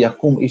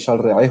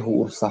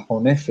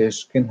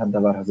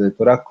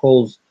Torah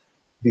calls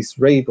this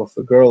rape of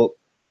a girl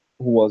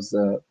who was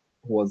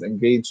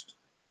engaged,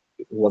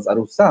 who was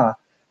arusa,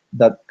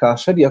 that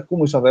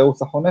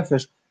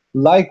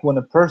like when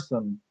a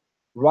person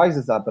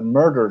rises up and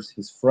murders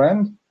his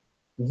friend,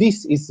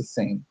 this is the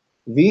same.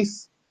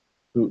 This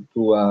to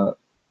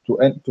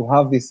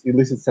have these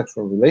illicit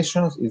sexual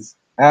relations is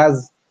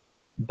as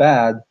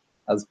bad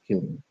as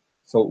killing.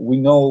 So we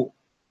know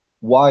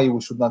why we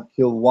should not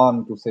kill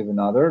one to save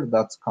another.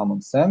 That's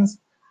common sense.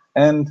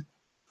 And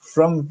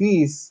from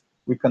this,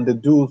 we can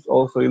deduce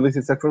also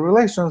illicit sexual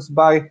relations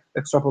by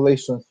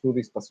extrapolation through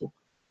this pasuk.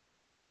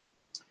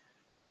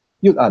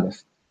 י"א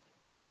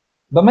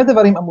במה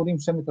דברים אמורים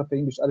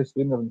שמתרפאים בשאר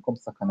איסורים ובמקום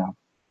סכנה?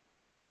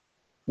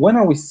 When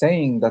are we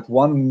saying that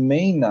one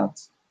may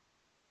not,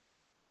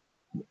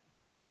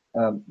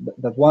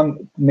 that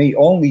one may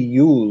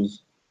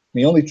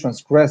only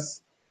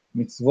transgress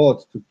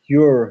mitzvot to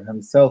cure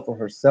himself or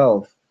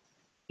herself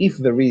if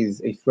there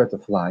is a threat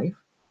of life?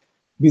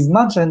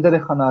 בזמן שהן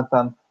דרך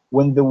הנאתן,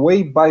 when the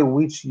way by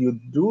which you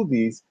do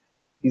this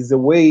is the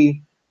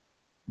way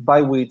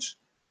by which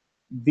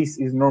this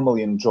is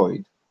normally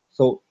enjoyed.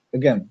 So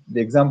again, the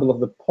example of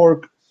the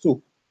pork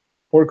soup.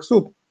 Pork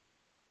soup,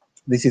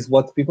 this is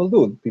what people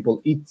do.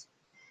 People eat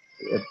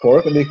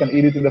pork and they can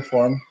eat it in the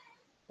form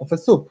of a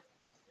soup.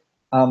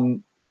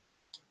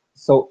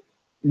 So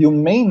you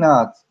may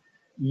not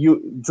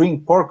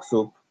drink pork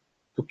soup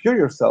to cure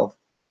yourself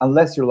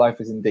unless your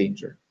life is in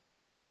danger.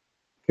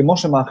 כמו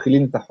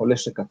שמאכילים את החולה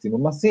שקצין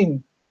ומסים,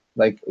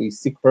 like a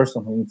sick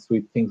person who needs to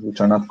eat things which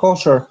are not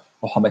kosher,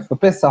 או חמץ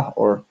בפסח,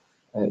 or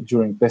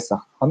during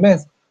פסח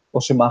חמץ,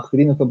 או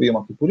שמאכילים אותו ביום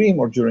הכיפורים,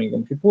 or during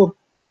יום כיפור,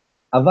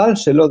 אבל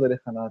שלא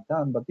דרך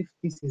הנאתן, but if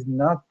this is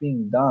not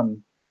being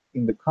done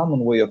in the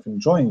common way of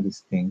enjoying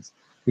these things,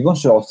 כגון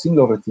שעושים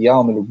לו רתיעה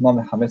או מלוגמה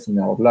מחמץ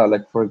ומעורלה,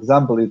 like for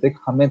example, you take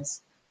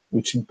חמץ,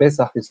 which in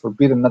Pesach is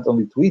forbidden not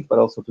only to eat, but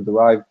also to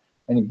derive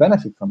any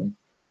benefit from it,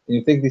 and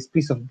you take this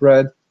piece of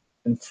bread,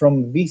 and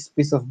from this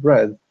piece of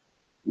bread,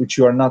 which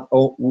you are now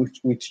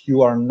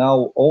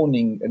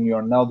owning and you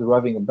are now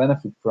deriving a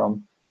benefit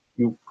from,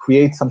 you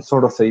create some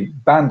sort of a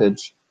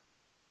bandage.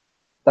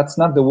 That's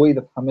not the way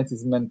that chametz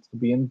is meant to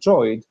be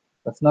enjoyed.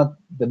 That's not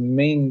the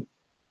main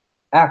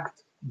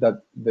act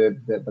that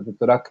the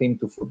Torah came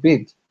to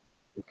forbid.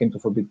 It came to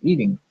forbid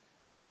eating.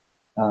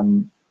 Or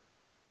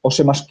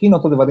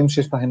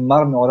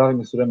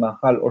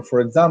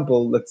for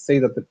example, let's say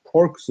that the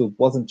pork soup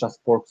wasn't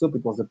just pork soup,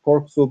 it was a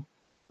pork soup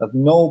that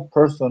no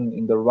person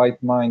in the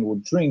right mind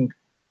would drink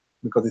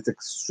because it's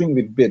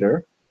extremely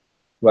bitter,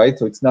 right?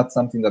 So it's not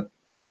something that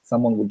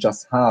someone would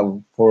just have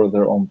for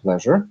their own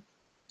pleasure.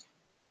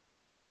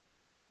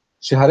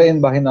 It's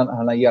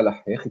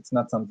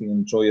not something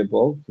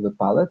enjoyable to the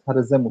palate.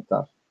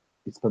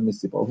 It's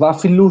permissible.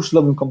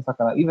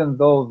 Even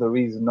though there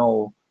is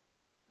no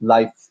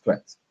life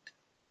threat.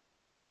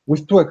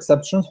 With two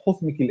exceptions,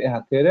 the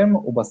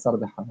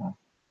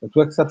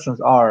two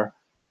exceptions are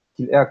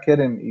kil'ei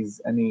kerem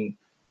is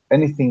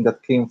anything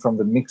that came from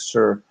the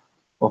mixture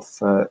of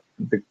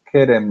the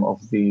kerem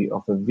of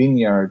a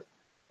vineyard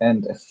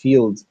and a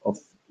field of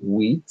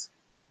wheat,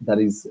 that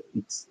is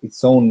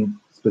its own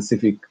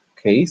specific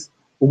case.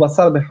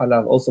 Ubasar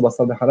b'halav, also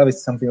basar b'halav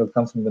is something that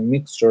comes from the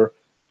mixture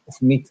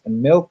of meat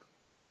and milk.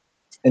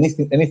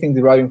 Anything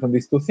deriving from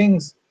these two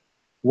things,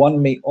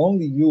 one may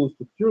only use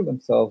to cure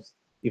themselves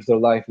if their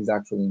life is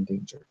actually in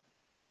danger.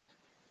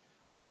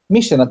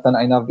 מי שנתן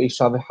עיניו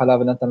באישה וחלה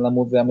ונתן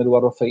למות ועמלו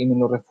הרופאים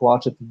ממנו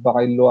רפואה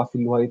שתתבע לו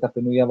אפילו הייתה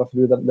פנויה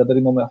ואפילו לדבר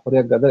עמו מאחורי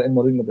הגדר אין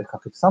מורים לו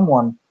בכך. If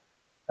someone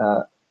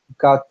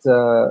got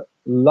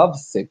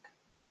lovesick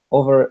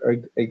over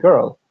a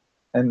girl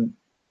and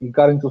he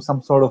got into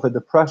some sort of a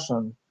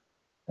depression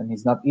and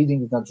he's not eating,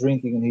 he's not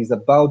drinking, and he's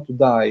about to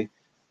die,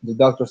 the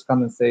doctors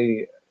come and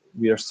say,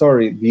 we are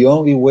sorry. The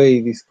only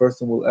way this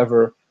person will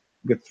ever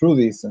get through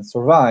this and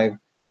survive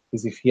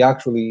is if he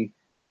actually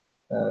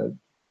uh,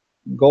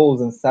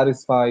 goes and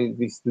satisfies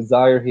this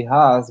desire he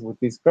has with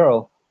this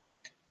girl.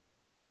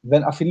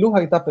 Then אפילו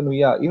הייתה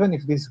פנויה, even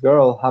if this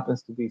girl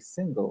happens to be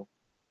single,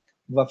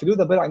 ואפילו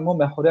דבר עמו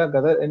מאחורי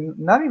הגדר, and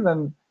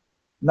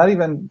not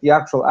even the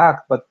actual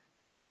act, but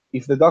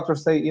if the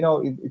doctors say, you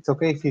know, it's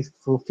okay if he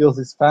fulfills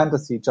his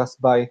fantasy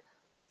just by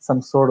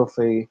some sort of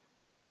an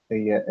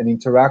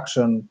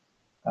interaction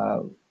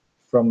uh,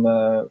 from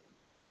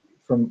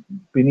from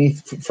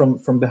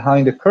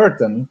behind a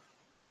curtain.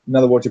 In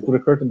other words, you put a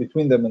curtain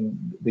between them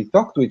and they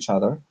talk to each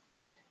other.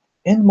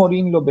 En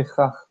morin lo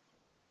bechach,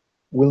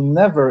 will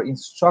never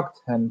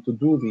instruct him to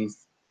do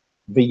this.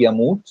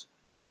 V'yamut,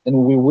 and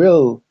we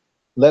will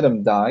let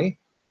him die.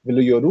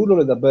 ולא יורו לו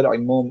לדבר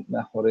עמו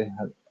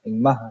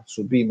עמה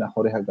should be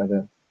מאחורי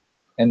הגדר.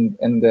 And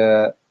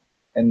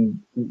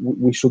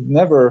we should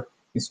never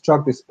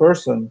instruct this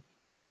person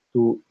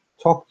to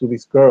talk to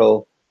this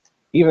girl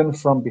even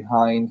from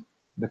behind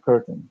the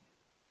curtain.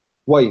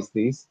 Why is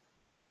this?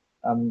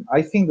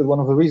 I think that one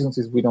of the reasons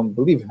is we don't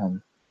believe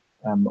him,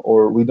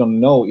 or we don't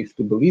know if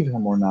to believe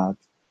him or not,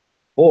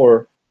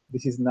 or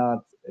this is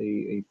not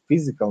a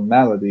physical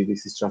malady,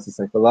 this is just a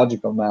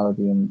psychological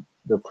malady, and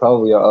there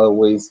probably are other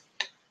ways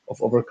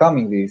of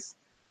overcoming this.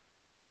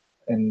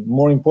 And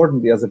more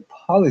importantly, as a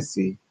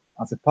policy,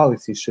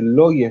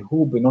 שלא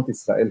יהיו בנות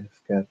ישראל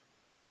הפקר.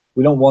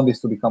 We don't want this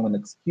to become an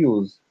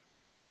excuse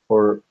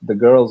for the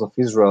girls of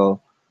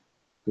Israel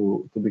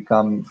to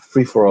become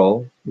free for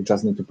all. We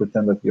just need to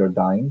pretend that we are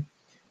dying.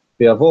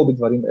 ויבואו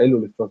בדברים אלו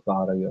לפרוט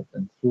בעריות.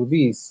 And through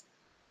this,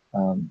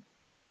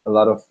 a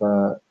lot of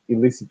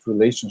illicit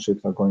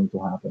relationships are going to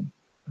happen.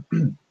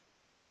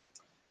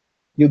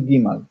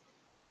 י"ג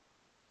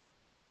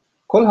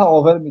כל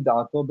העובר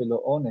מדעתו בלא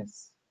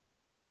אונס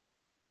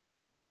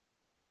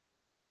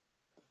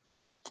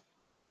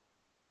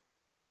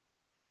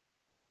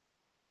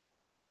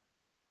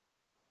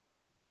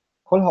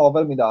כל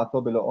העובר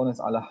מדעתו בלא אונס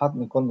על אחת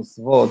מכל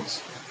מצוות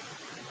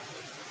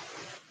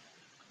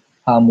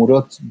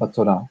האמורות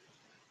בתורה.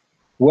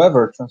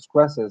 Whoever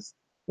transgresses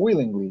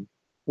willingly,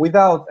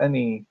 without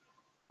any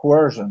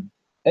coercion,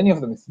 any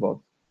of the mitzvot,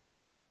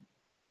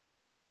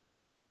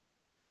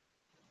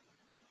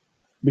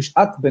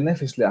 בשעת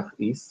בנפש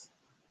להכעיס,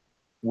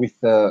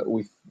 with a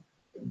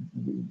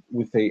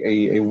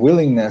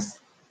willingness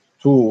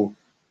to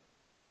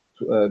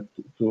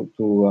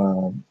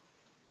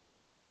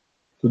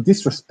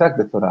disrespect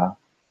the Torah,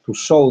 to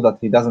show that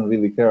he doesn't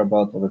really care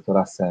about what the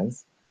Torah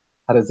says.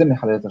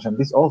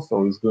 This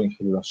also is doing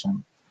Chilul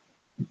Hashem.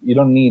 You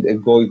don't need a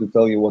goy to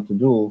tell you what to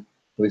do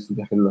for this to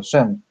be Chilul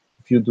Hashem.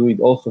 If you do it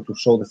also to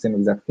show the same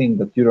exact thing,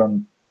 that you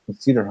don't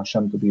consider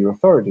Hashem to be your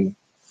authority,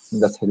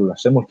 that's Chilul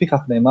Hashem.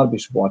 ולפיכך נאמר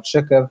בשבועת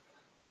שקר,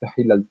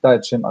 וחיללת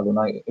את שם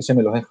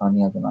אלוהיך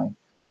אני אדוני.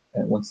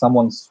 When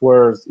someone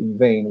swears in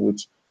vain,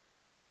 which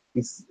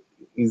is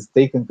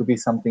taken to be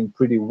something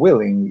pretty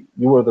willing,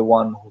 you were the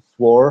one who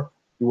swore,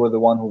 you were the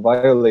one who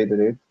violated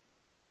it,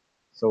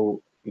 so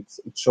it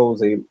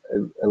shows a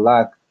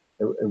lack,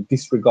 a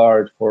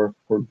disregard for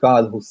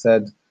God, who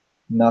said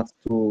not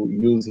to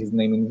use his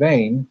name in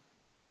vain.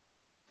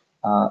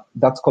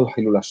 That's called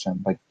Hilul Hashem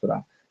by the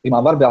Torah.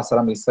 במעבר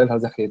בעשרה מישראל,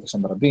 הזה חיית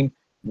השם ברבים.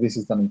 This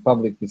is done in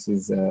public, this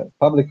is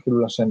public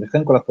Hilul Hashem.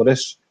 וכן כל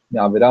הפורש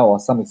מעבירה או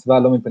עשה מצווה,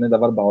 לא מפני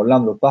דבר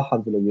בעולם, לא פחד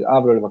ולא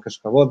יראה ולא לבקש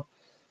כבוד,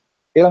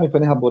 אלא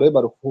מפני הבורא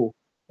ברוך הוא.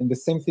 And the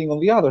same thing on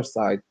the other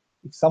side.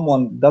 If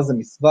someone does a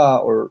mitzvah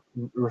or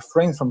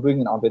refrains from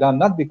doing an avirah,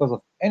 not because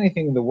of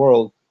anything in the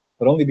world,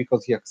 but only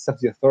because he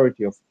accepts the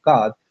authority of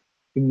God,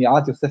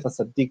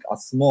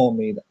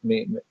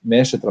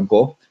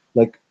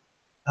 like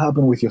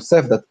happened with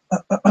Yosef, that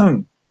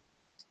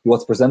he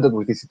was presented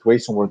with a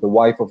situation where the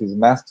wife of his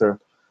master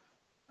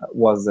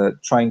was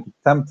trying to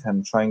tempt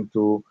him, trying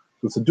to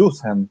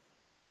seduce him,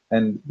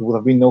 and there would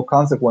have been no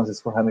consequences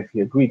for him if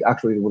he agreed.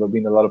 Actually, there would have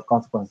been a lot of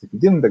consequences if he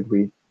didn't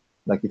agree,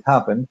 like it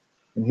happened,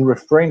 and he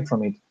refrained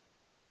from it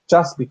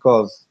just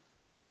because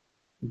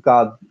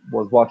God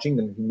was watching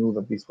and he knew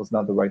that this was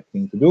not the right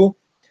thing to do.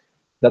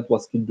 That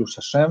was Kiddush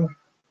Hashem.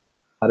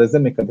 הרי זה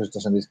מקדש את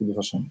השם, זה קידוש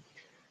השם.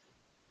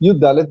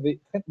 י"ד,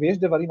 ויש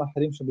דברים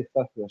אחרים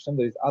שבכתב חילול השם,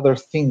 there is other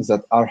things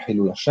that are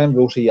חילול השם,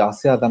 והוא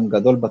שיעשה אדם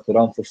גדול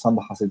בתורה ומפורסם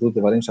בחסידות,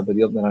 דברים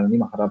שהבריות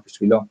מרננים אחריו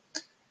בשבילו.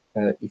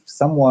 If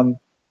someone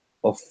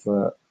of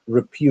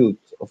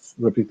repute, of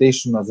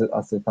reputation as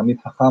a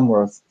Talmid Chacham,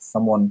 or as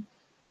someone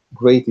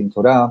great in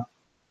Torah,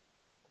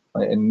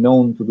 and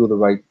known to do the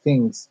right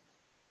things,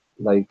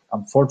 like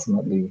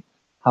unfortunately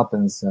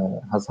has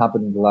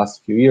happened in the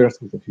last few years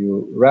with a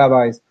few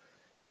rabbis,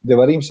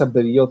 דברים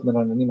שהבריות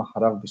מרננים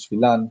אחריו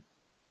בשבילן,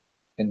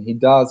 and he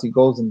goes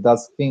and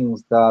does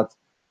things that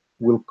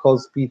will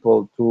cause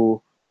people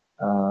to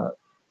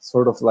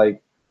sort of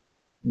like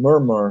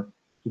murmur,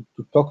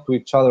 to talk to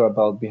each other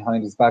about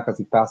behind his back as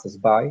he passes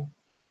by.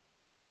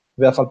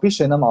 ואף על פי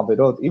שאינם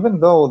עבירות, even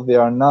though they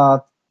are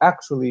not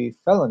actually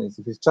felonies,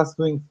 if he's just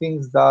doing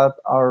things that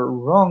are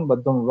wrong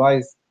but don't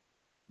rise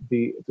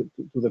to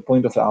the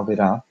point of the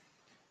עבירה,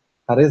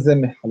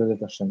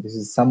 This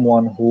is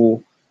someone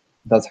who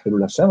does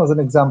Hilul Hashem. As an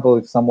example,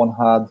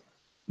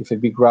 if a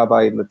big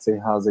rabbi, let's say,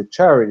 has a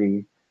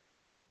charity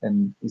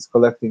and is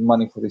collecting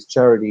money for this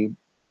charity,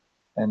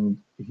 and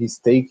he's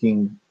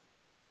taking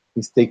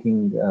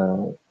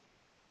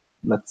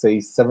let's say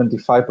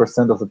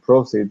 75% of the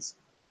proceeds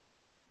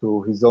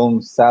to his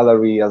own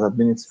salary as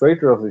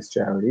administrator of this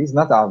charity. It's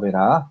not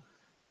Avera.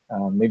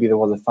 Maybe there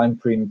was a fine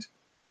print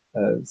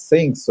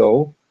saying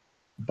so,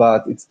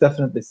 but it's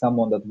definitely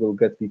someone that will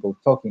get people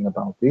talking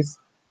about this,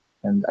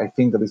 and I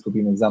think that this would be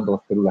an example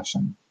of Hilul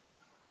Hashem.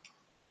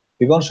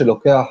 כגון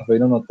שלוקח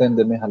ואינו נותן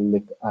דמי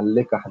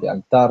הלקח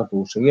לאלתר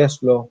והוא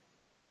שיש לו,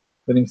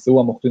 ונמצאו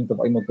המוכרים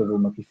תובעים אותו והוא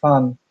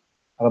מקיפן.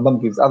 הרמב"ם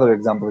gives other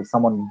examples. If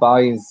someone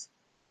buys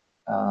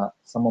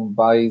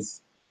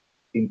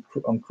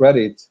on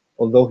credit,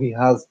 although he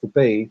has to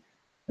pay,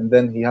 and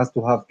then he has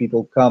to have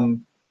people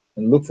come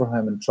and look for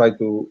him and try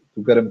to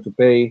get him to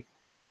pay,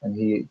 and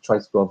he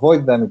tries to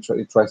avoid them,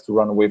 he tries to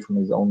run away from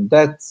his own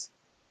debts.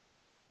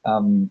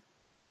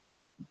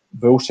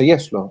 והוא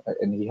שיש לו,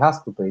 and he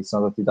has to pay. It's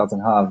not that he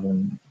doesn't have,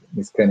 and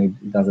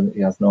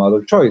he has no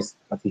other choice,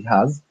 but he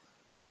has.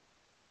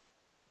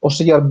 או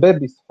שירבה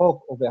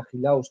בשחוק או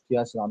באכילה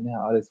ושתייה של עמי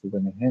הארץ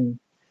וביניהן,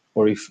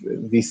 or if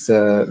this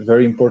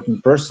very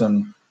important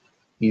person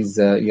is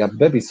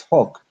ירבה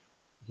בשחוק,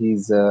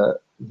 he's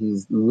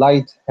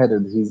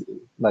light-headed,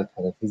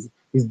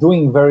 he's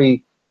doing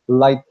very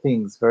light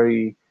things,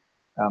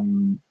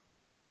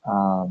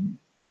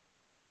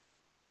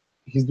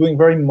 he's doing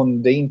very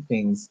mundane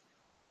things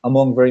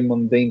among very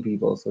mundane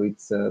people. So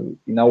it's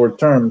in our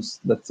terms,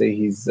 let's say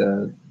he's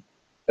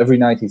every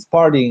night he's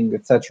partying,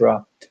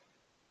 etc.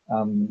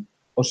 Or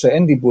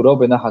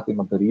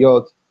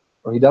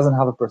he doesn't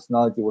have a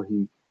personality where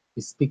he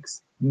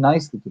speaks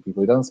nicely to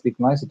people. He doesn't speak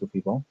nicely to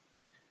people.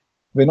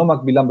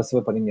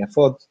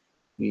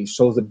 He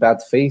shows a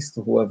bad face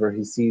to whoever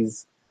he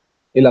sees.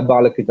 And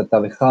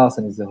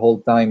is the whole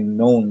time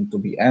known to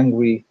be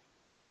angry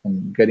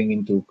and getting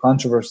into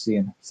controversy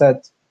and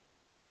upset.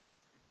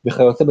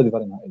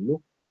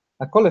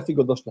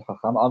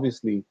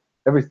 Obviously,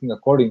 everything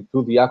according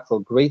to the actual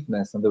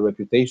greatness and the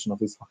reputation of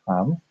this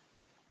Chacham.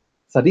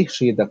 A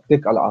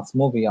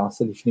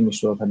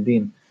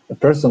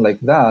person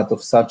like that,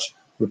 of such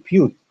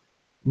repute,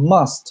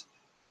 must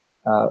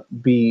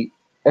be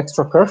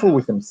extra careful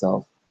with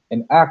himself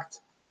and act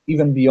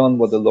even beyond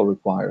what the law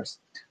requires.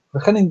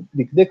 And on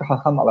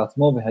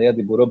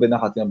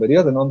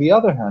the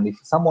other hand, if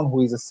someone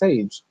who is a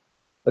sage,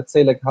 let's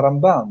say like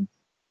Harambam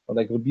or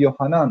like Rabbi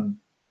Yohanan,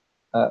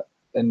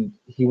 and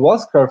he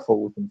was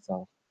careful with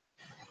himself,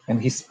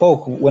 and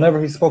whenever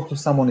he spoke to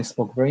someone, he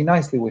spoke very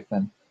nicely with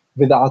them,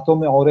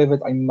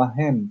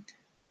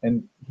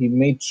 and he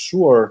made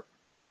sure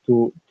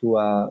to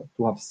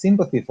have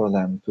sympathy for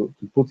them, to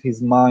put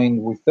his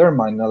mind with their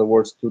mind, in other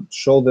words, to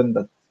show them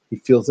that he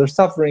feels they're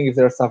suffering, if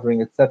they're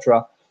suffering,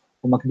 etc.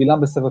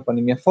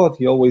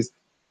 He always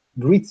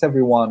greets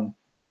everyone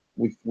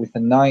with a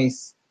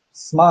nice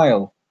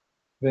smile.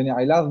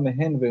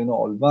 Whenever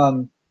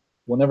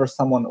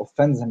someone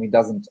offends him, he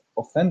doesn't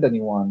offend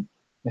anyone.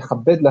 He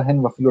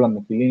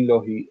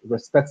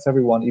respects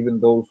everyone, even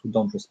those who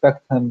don't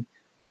respect him.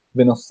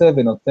 He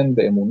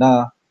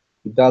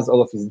does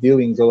all of his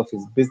dealings, all of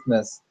his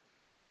business.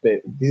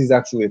 This is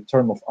actually a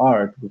term of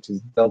art, which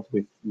is dealt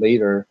with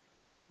later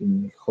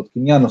in Chod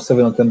Kinyan.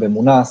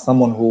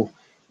 Someone who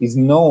is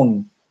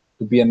known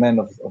to be a man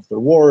of their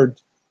word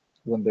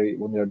when they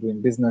are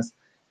doing business,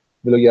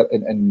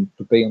 and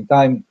to pay on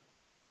time.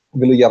 It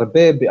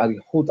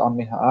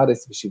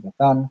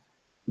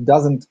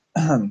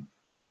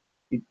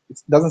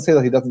doesn't say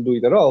that he doesn't do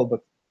it at all,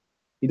 but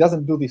he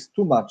doesn't do this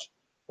too much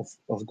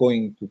of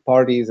going to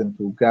parties and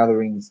to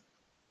gatherings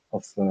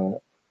of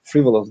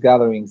frivolous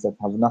gatherings that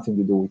have nothing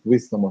to do with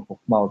wisdom or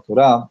chokmah or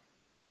Torah.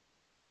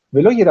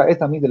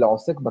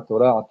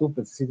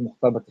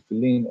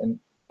 And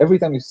every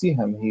time you see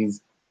him,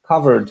 he's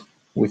covered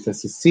with a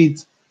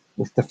tzitzit,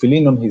 with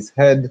tefillin on his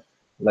head,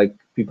 like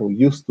people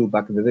used to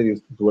back in the day,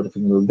 used to do it every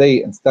single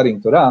day and studying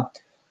Torah.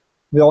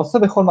 And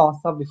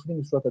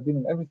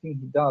everything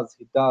he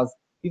does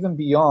even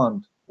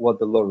beyond what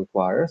the law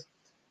requires.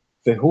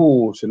 Of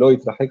course,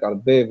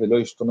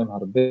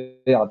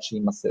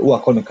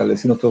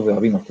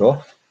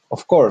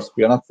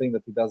 we are not saying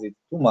that he does it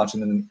too much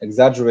in an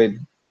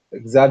exaggerated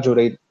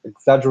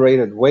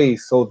way,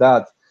 so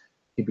that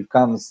he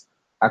becomes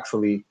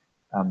actually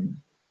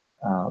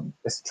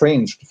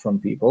estranged from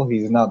people.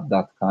 He's not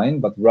that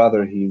kind, but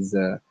rather he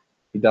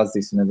does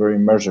this in a very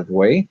measured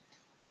way,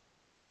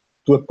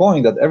 to a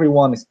point that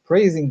everyone is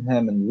praising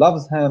him and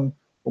loves him,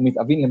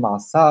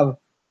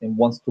 and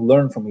wants to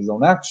learn from his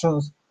own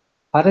actions.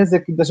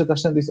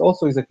 This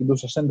also is a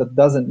Kiddush Hashem that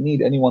doesn't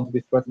need anyone to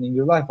be threatening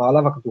your life.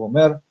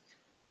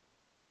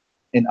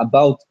 And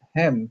about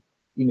him,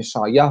 in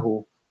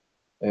Yeshayahu,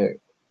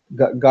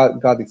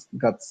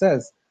 God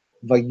says,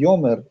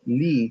 Vayomer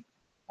li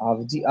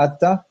avdi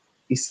ata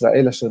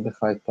Israel asher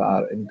becha et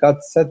pa'ar. And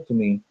God said to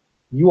me,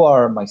 you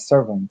are my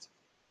servant,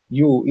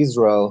 you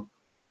Israel,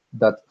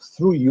 that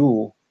through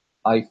you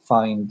I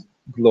find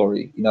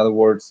glory. In other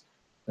words,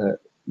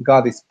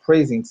 God is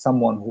praising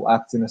someone who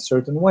acts in a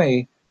certain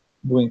way,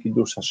 doing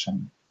Kiddush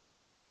Hashem.